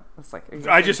okay. It's like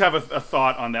I just have a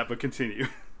thought on that, but continue.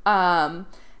 And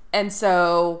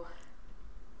so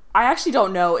I actually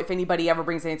don't know if anybody ever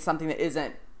brings in something that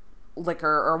isn't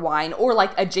liquor or wine or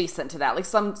like adjacent to that. Like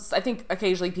I think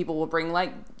occasionally people will bring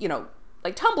like, you know,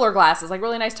 like tumbler glasses, like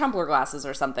really nice tumbler glasses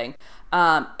or something.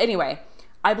 Anyway,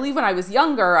 I believe when I was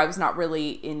younger, I was not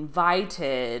really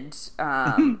invited.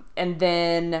 And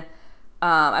then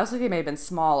I also think it may have been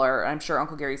smaller. I'm sure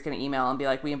Uncle Gary's going to email and be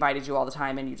like, we invited you all the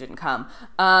time and you didn't come.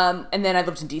 And then I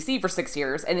lived in DC for 6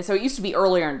 years. And so it used to be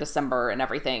earlier in December and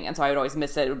everything. And so I would always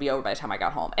miss it. It would be over by the time I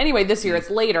got home. Anyway, this year it's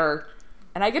later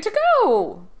and I get to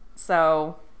go.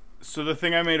 So the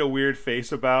thing I made a weird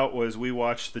face about was we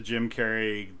watched the Jim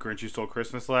Carrey Grinch Who Stole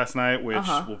Christmas last night, which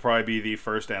will probably be the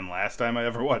first and last time I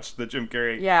ever watched the Jim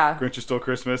Carrey Grinch Who Stole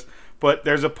Christmas. But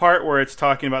there's a part where it's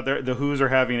talking about the Who's are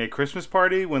having a Christmas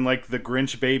party when like the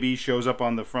Grinch baby shows up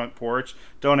on the front porch.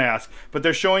 Don't ask. But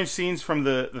they're showing scenes from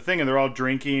the thing and they're all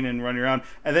drinking and running around.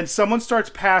 And then someone starts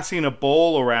passing a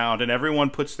bowl around and everyone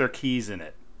puts their keys in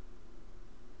it.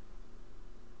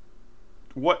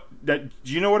 Do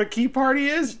you know what a key party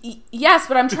is? Yes,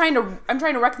 but I'm trying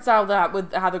to reconcile that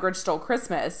with how the Grinch Stole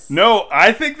Christmas. No,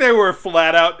 I think they were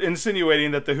flat out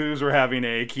insinuating that the Who's were having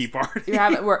a key party.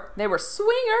 They were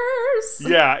swingers.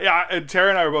 Yeah. And Tara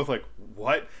and I were both like,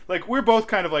 what? Like, we're both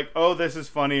kind of like, oh, this is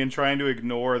funny, and trying to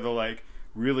ignore the like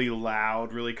really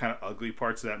loud, really kind of ugly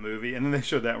parts of that movie. And then they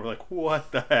showed that, and we're like,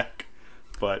 what the heck?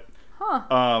 But,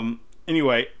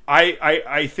 anyway,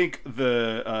 I think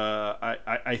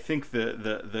I think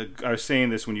the I was saying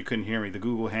this when you couldn't hear me. The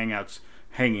Google Hangouts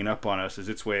hanging up on us is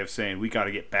its way of saying we got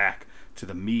to get back to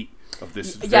the meat of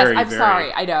this.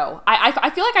 Sorry. I know. I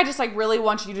feel like I just like really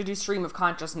want you to do stream of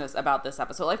consciousness about this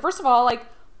episode. Like, first of all, like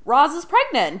Roz is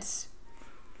pregnant.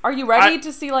 Are you ready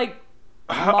to see like?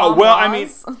 Well, Roz? I mean,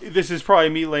 this is probably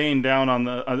me laying down on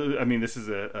the. I mean, this is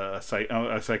a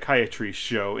psychiatry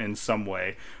show in some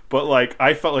way. But, like,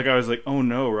 I felt like I was like, oh,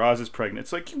 no, Roz is pregnant.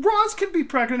 It's like, Roz can be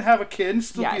pregnant, have a kid, and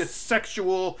still be a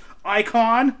sexual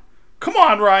icon. Come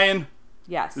on, Ryan.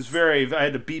 Yes. It was I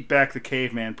had to beat back the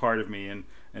caveman part of me and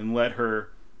let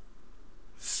her,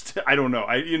 I don't know.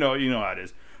 You know how it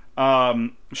is.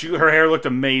 Her hair looked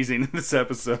amazing in this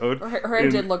episode. Her hair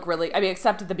did look really,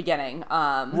 except at the beginning.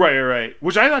 Right.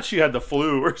 Which I thought she had the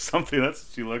flu or something. That's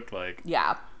what she looked like.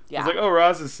 Yeah. I was like, oh,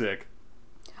 Roz is sick.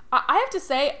 I have to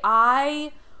say,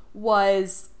 I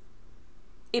was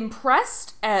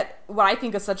impressed at what I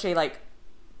think is such a, like,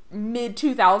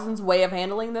 mid-2000s way of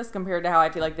handling this compared to how I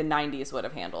feel like the 90s would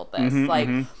have handled this.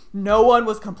 No one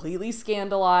was completely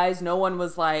scandalized. No one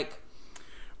was like...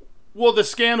 Well, the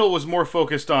scandal was more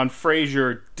focused on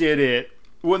Frasier did it.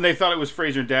 When they thought it was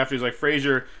Frasier and Daphne, it was like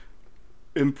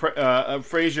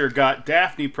Frasier got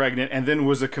Daphne pregnant and then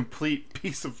was a complete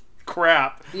piece of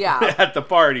crap at the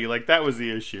party. Like, that was the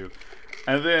issue.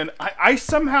 And then I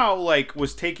somehow, like,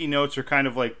 was taking notes or kind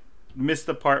of, like, missed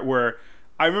the part where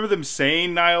I remember them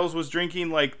saying Niles was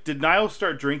drinking. Like, did Niles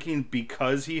start drinking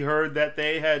because he heard that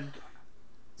they had...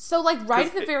 So, like, right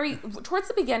at the towards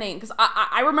the beginning, because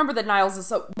I remember that Niles is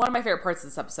one of my favorite parts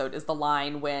of this episode is the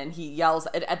line when he yells,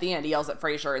 at the end, he yells at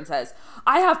Frasier and says,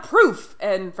 I have proof!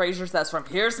 And Frasier says, from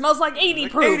here smells like 80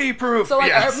 proof! 80 proof, So, like,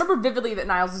 yes. I remember vividly that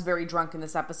Niles is very drunk in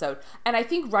this episode. And I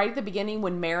think right at the beginning,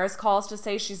 when Maris calls to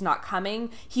say she's not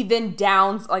coming, he then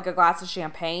downs, like, a glass of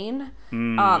champagne.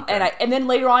 Okay. And then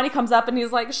later on, he comes up and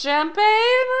he's like, champagne,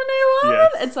 anyone?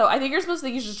 Yes. And so I think you're supposed to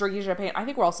think he's just drinking champagne. I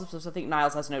think we're also supposed to think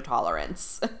Niles has no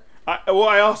tolerance.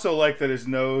 I also like that his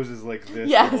nose is like this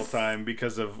the whole time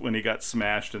because of when he got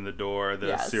smashed in the door,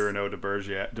 the Cyrano de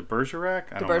Bergerac. De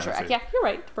Bergerac? De Bergerac, yeah, you're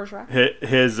right, De Bergerac.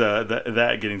 His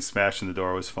that getting smashed in the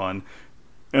door was fun.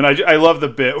 And I love the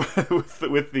bit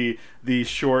with the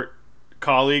short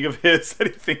colleague of his that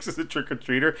he thinks is a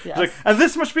trick-or-treater. Yes. He's like, and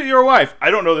this must be your wife. I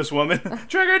don't know this woman.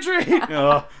 Trick-or-treat!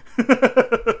 Oh.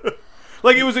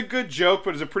 Like, it was a good joke,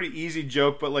 but it's a pretty easy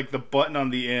joke, but, like, the button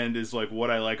on the end is, like, what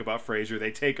I like about Frasier.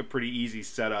 They take a pretty easy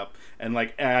setup and,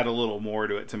 like, add a little more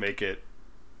to it to make it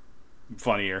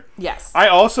funnier. Yes. I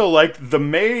also liked the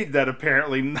maid that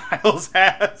apparently Niles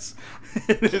has.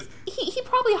 He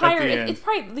probably hired, it's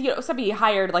probably, somebody he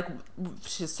hired, like,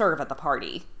 to serve at the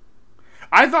party.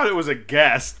 I thought it was a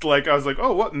guest. Like, I was like,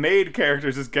 oh, what maid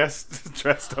characters is guest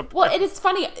dressed up Well, as? and it's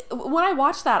funny, when I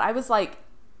watched that, I was like,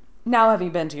 now having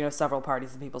been to, several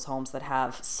parties in people's homes that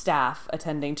have staff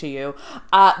attending to you,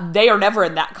 they are never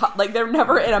in that, they're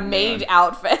never in a maid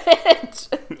outfit.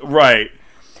 Right.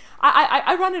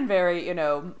 I run in very,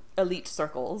 elite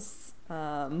circles,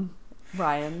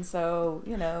 Ryan, so,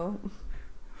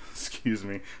 Excuse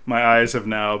me. My eyes have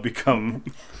now become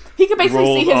He can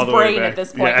basically see his brain at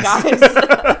this point, guys.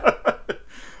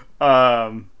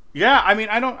 Yeah, I mean,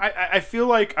 I feel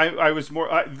like I was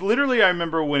more... literally, I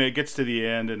remember when it gets to the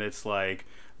end and it's like,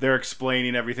 they're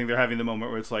explaining everything. They're having the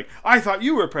moment where it's like, I thought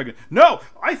you were pregnant. No,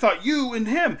 I thought you and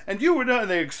him and you were not.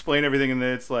 And they explain everything and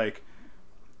then it's like,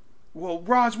 well,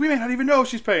 Roz, we may not even know if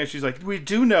she's pregnant. She's like, we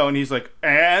do know. And he's like,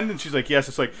 and she's like, yes.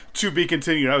 It's like, to be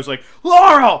continued. And I was like,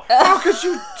 Laurel, how could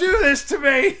you do this to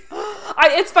me?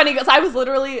 It's funny because I was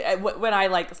literally, when I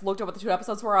looked at what the 2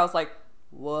 episodes were, I was like,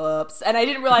 whoops. And I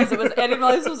didn't realize it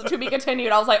was to be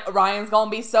continued. I was like, Ryan's gonna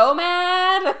be so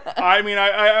mad. I mean,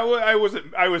 I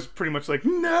was pretty much like,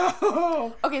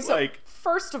 no. Okay, so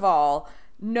first of all,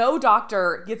 no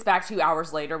doctor gets back 2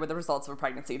 hours later with the results of a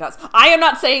pregnancy test. I am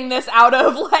not saying this out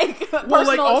of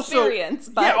personal experience,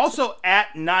 but yeah, also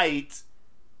at night,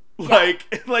 like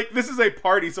this is a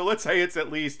party, so let's say it's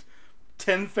at least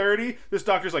 10:30. This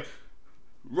doctor's like,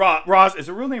 Roz, is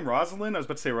her real name Rosalind? I was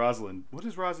about to say Rosalind. What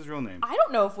is Roz's real name? I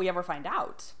don't know if we ever find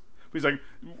out. He's like,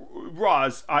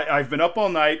 Roz, I've been up all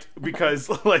night because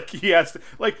he has to,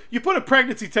 you put a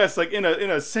pregnancy test in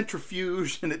a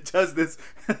centrifuge and it does this,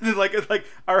 and then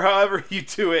or however you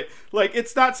do it.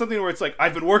 It's not something where it's like,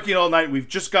 I've been working all night, we've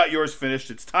just got yours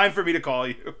finished, it's time for me to call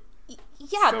you.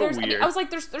 Yeah, I was like,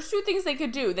 there's 2 things they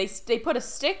could do. They put a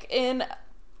stick in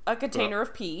a container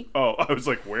of pee. Oh, I was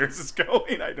like, where's this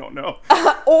going? I don't know.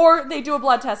 Or they do a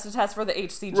blood test to test for the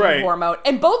HCG hormone.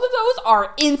 And both of those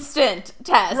are instant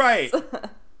tests. Right.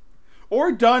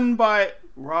 Or done by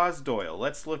Roz Doyle.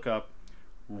 Let's look up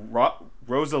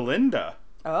Rosalinda.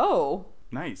 Oh.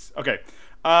 Nice. Okay.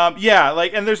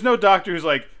 And there's no doctor who's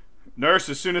like, nurse,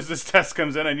 as soon as this test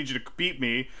comes in, I need you to beat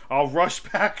me. I'll rush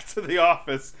back to the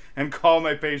office and call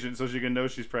my patient so she can know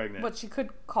she's pregnant. But she could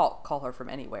call her from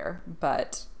anywhere,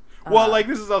 but... Well,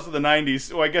 this is also the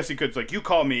 90s. Well, I guess he could, you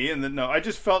call me, and then, no, I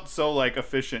just felt so,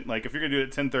 efficient. If you're going to do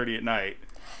it at 10:30 at night,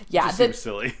 yeah, it just seems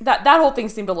silly. That whole thing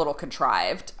seemed a little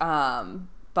contrived,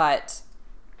 but,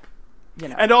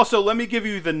 And also, let me give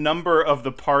you the number of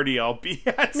the party I'll be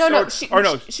at.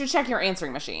 She was checking your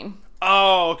answering machine.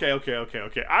 Oh, okay.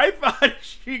 I thought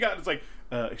she got,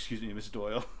 excuse me, Miss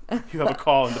Doyle. You have a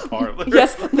call in the parlor.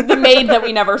 Yes, the maid that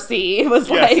we never see was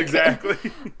yes, exactly.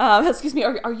 Excuse me,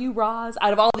 are you Roz?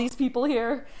 Out of all these people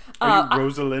here, are you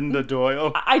Rosalinda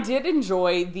Doyle? I did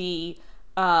enjoy the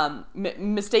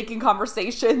mistaken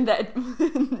conversation that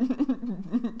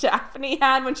Daphne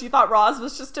had when she thought Roz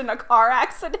was just in a car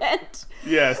accident.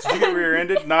 Yes, did you get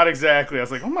rear-ended? Not exactly. I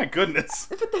was like, oh my goodness.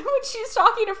 But then when she's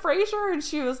talking to Frasier and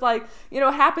she was like, it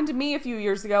happened to me a few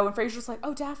years ago, and Frasier's like,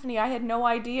 oh, Daphne, I had no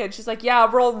idea. And she's like, yeah, a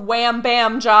real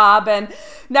wham-bam job and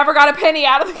never got a penny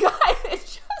out of the guy.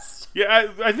 It's just...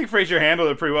 Yeah, I think Frasier handled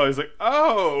it pretty well. He's like,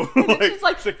 oh. And then she's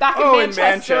like, back in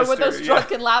Manchester with those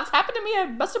drunken laughs. Happened to me,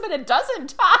 it must have been a dozen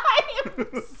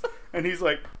times. And he's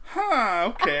like,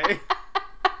 huh, okay.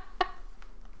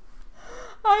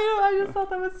 I just thought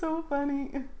that was so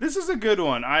funny. This is a good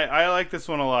one. I like this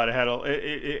one a lot. It had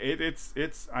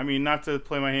it's I mean, not to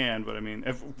play my hand, but I mean,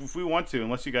 if we want to,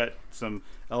 unless you got some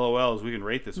LOLs, we can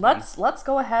rate this one. Let's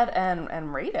go ahead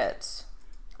and rate it.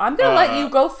 I'm gonna let you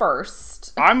go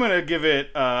first. I'm gonna give it.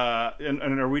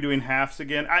 And are we doing halves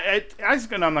again? No,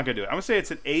 I'm not gonna do it. I'm gonna say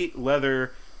it's an 8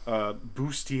 leather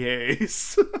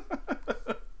bustiers.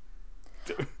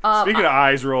 Speaking of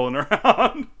eyes rolling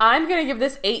around, I'm gonna give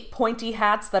this 8 pointy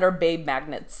hats that are babe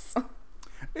magnets.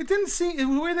 It didn't seem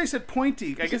the way they said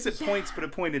pointy. I guess it points, but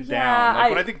it pointed down. Like,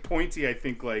 when I think pointy, I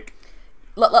think like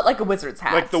a wizard's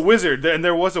hat, like the wizard. And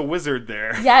there was a wizard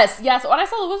there. Yes. When I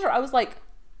saw the wizard, I was like,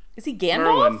 "Is he Gandalf?"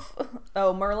 Merlin.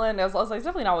 Oh, Merlin. I was like, "It's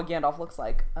definitely not what Gandalf looks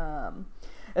like."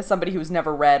 As somebody who's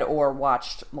never read or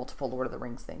watched multiple Lord of the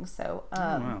Rings things, so.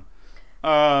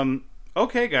 Wow.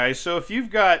 Okay, guys. So if you've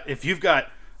got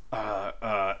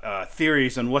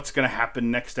theories on what's going to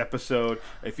happen next episode,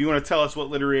 if you want to tell us what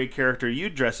literary character you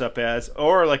dress up as,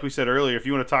 or like we said earlier, if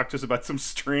you want to talk to us about some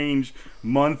strange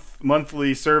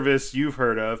monthly service you've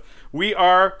heard of, we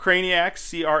are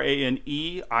Craniacs,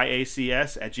 CRANEIACS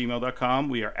 @gmail.com.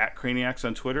 We are at Craniacs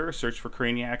on Twitter. Search for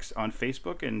Craniacs on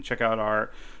Facebook and check out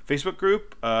our Facebook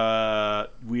group.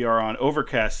 We are on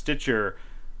Overcast, Stitcher,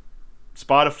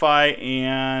 Spotify,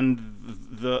 and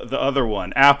the other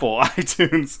one, Apple,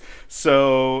 iTunes.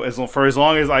 So for as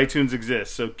long as iTunes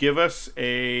exists. So give us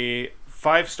a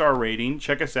 5-star rating.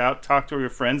 Check us out. Talk to your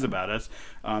friends about us.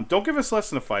 Don't give us less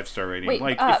than a 5-star rating. Wait,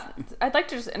 I'd like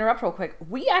to just interrupt real quick.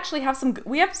 We actually have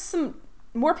some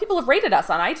more people have rated us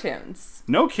on iTunes.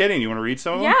 No kidding. You want to read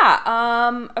some of them?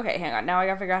 Yeah. Okay, hang on. Now I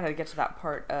gotta figure out how to get to that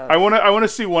part of... I want to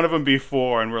see one of them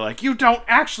before, and we're like, you don't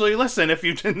actually listen if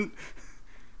you didn't...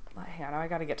 Hang on, now I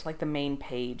gotta get to like the main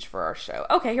page for our show.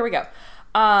 Okay, here we go.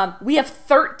 We have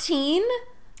 13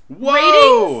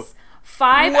 ratings.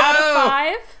 5 out of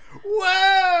 5.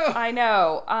 Whoa! I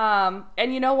know.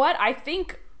 And you know what? I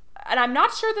think, and I'm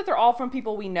not sure that they're all from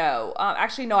people we know.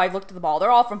 Actually, no, I've looked at the ball.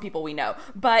 They're all from people we know.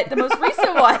 But the most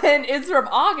recent one is from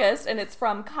August, and it's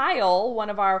from Kyle,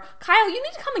 Kyle, you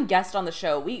need to come and guest on the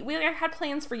show. We had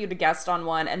plans for you to guest on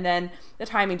one, and then the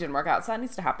timing didn't work out, so that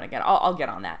needs to happen again. I'll get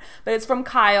on that. But it's from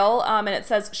Kyle, and it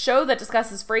says, show that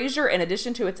discusses Frasier in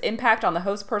addition to its impact on the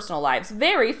host's personal lives.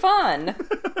 Very fun.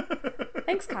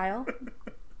 Thanks, Kyle.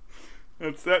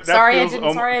 Sorry, I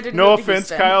didn't. No offense,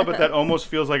 Kyle, but that almost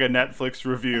feels like a Netflix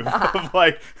review of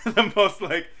like the most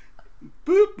like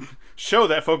boop show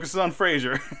that focuses on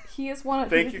Frasier. He's one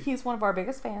of our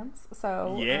biggest fans.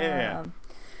 So yeah,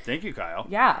 thank you, Kyle.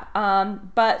 Yeah,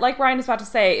 but like Ryan is about to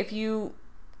say, if you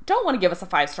don't want to give us a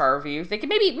 5-star review, thinking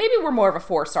maybe we're more of a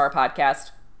 4-star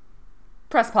podcast,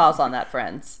 press pause on that,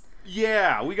 friends.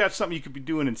 Yeah, we got something you could be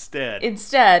doing instead.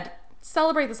 Instead,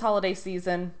 celebrate this holiday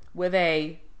season with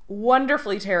a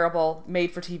wonderfully terrible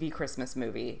made-for-TV Christmas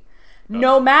movie.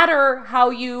 No matter how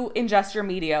you ingest your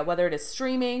media, whether it is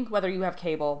streaming, whether you have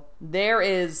cable, there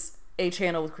is a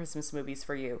channel with Christmas movies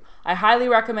for you. I highly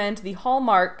recommend the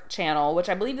Hallmark channel, which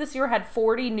I believe this year had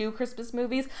 40 new Christmas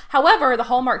movies. However, the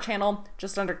Hallmark channel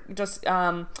is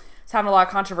having a lot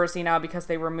of controversy now because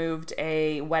they removed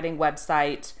a wedding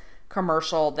website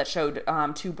commercial that showed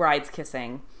 2 brides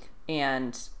kissing,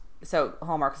 and so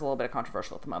Hallmark is a little bit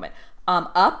controversial at the moment.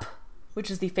 Up,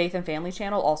 which is the Faith and Family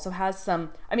channel, also has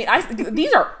some... I mean,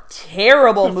 these are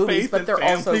terrible movies, but they're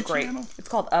also great. Channel? It's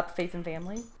called Up, Faith and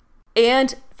Family.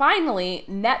 And finally,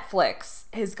 Netflix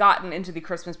has gotten into the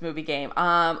Christmas movie game.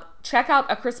 Check out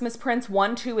A Christmas Prince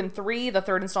 1, 2, and 3. The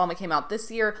 3rd installment came out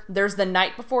this year. There's The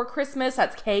Night Before Christmas.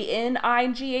 That's Knight,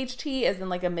 as in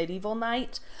like a medieval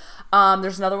night.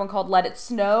 There's another one called Let It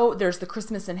Snow. There's The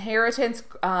Christmas Inheritance.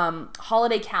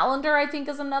 Holiday Calendar, I think,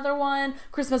 is another one.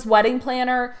 Christmas Wedding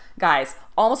Planner. Guys,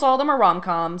 almost all of them are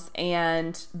rom-coms,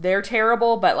 and they're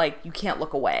terrible, but like you can't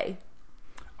look away.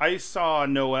 I saw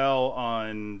Noelle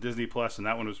on Disney Plus, and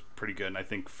that one was pretty good, and I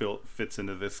think fits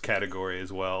into this category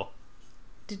as well.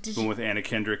 Did one with Anna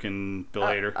Kendrick and Bill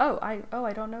Hader.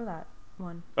 I don't know that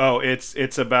one. Oh,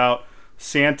 it's about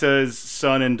Santa's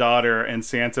son and daughter, and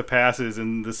Santa passes,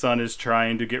 and the son is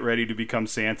trying to get ready to become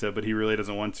Santa, but he really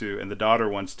doesn't want to, and the daughter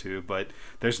wants to, but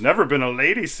there's never been a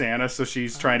lady Santa, so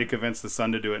she's trying to convince the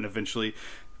son to do it, and eventually,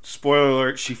 spoiler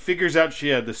alert, she figures out she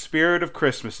had the spirit of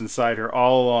Christmas inside her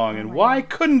all along, and why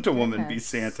couldn't a woman be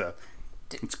Santa?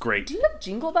 It's great. Do you have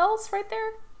Jingle Bells right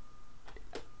there?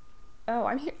 Oh,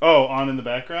 I'm here. Oh, on in the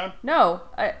background? No,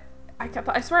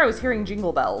 I swear I was hearing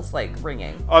Jingle Bells, like,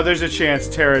 ringing. Oh, there's a chance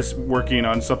Tara's working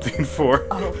on something for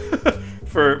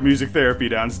for music therapy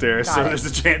downstairs, so there's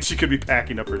a chance she could be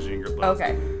packing up her jingle bells.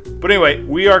 Okay. But anyway,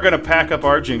 we are going to pack up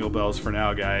our jingle bells for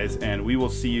now, guys, and we will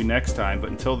see you next time. But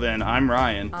until then, I'm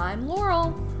Ryan. I'm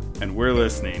Laurel. And we're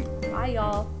listening. Bye,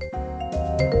 y'all.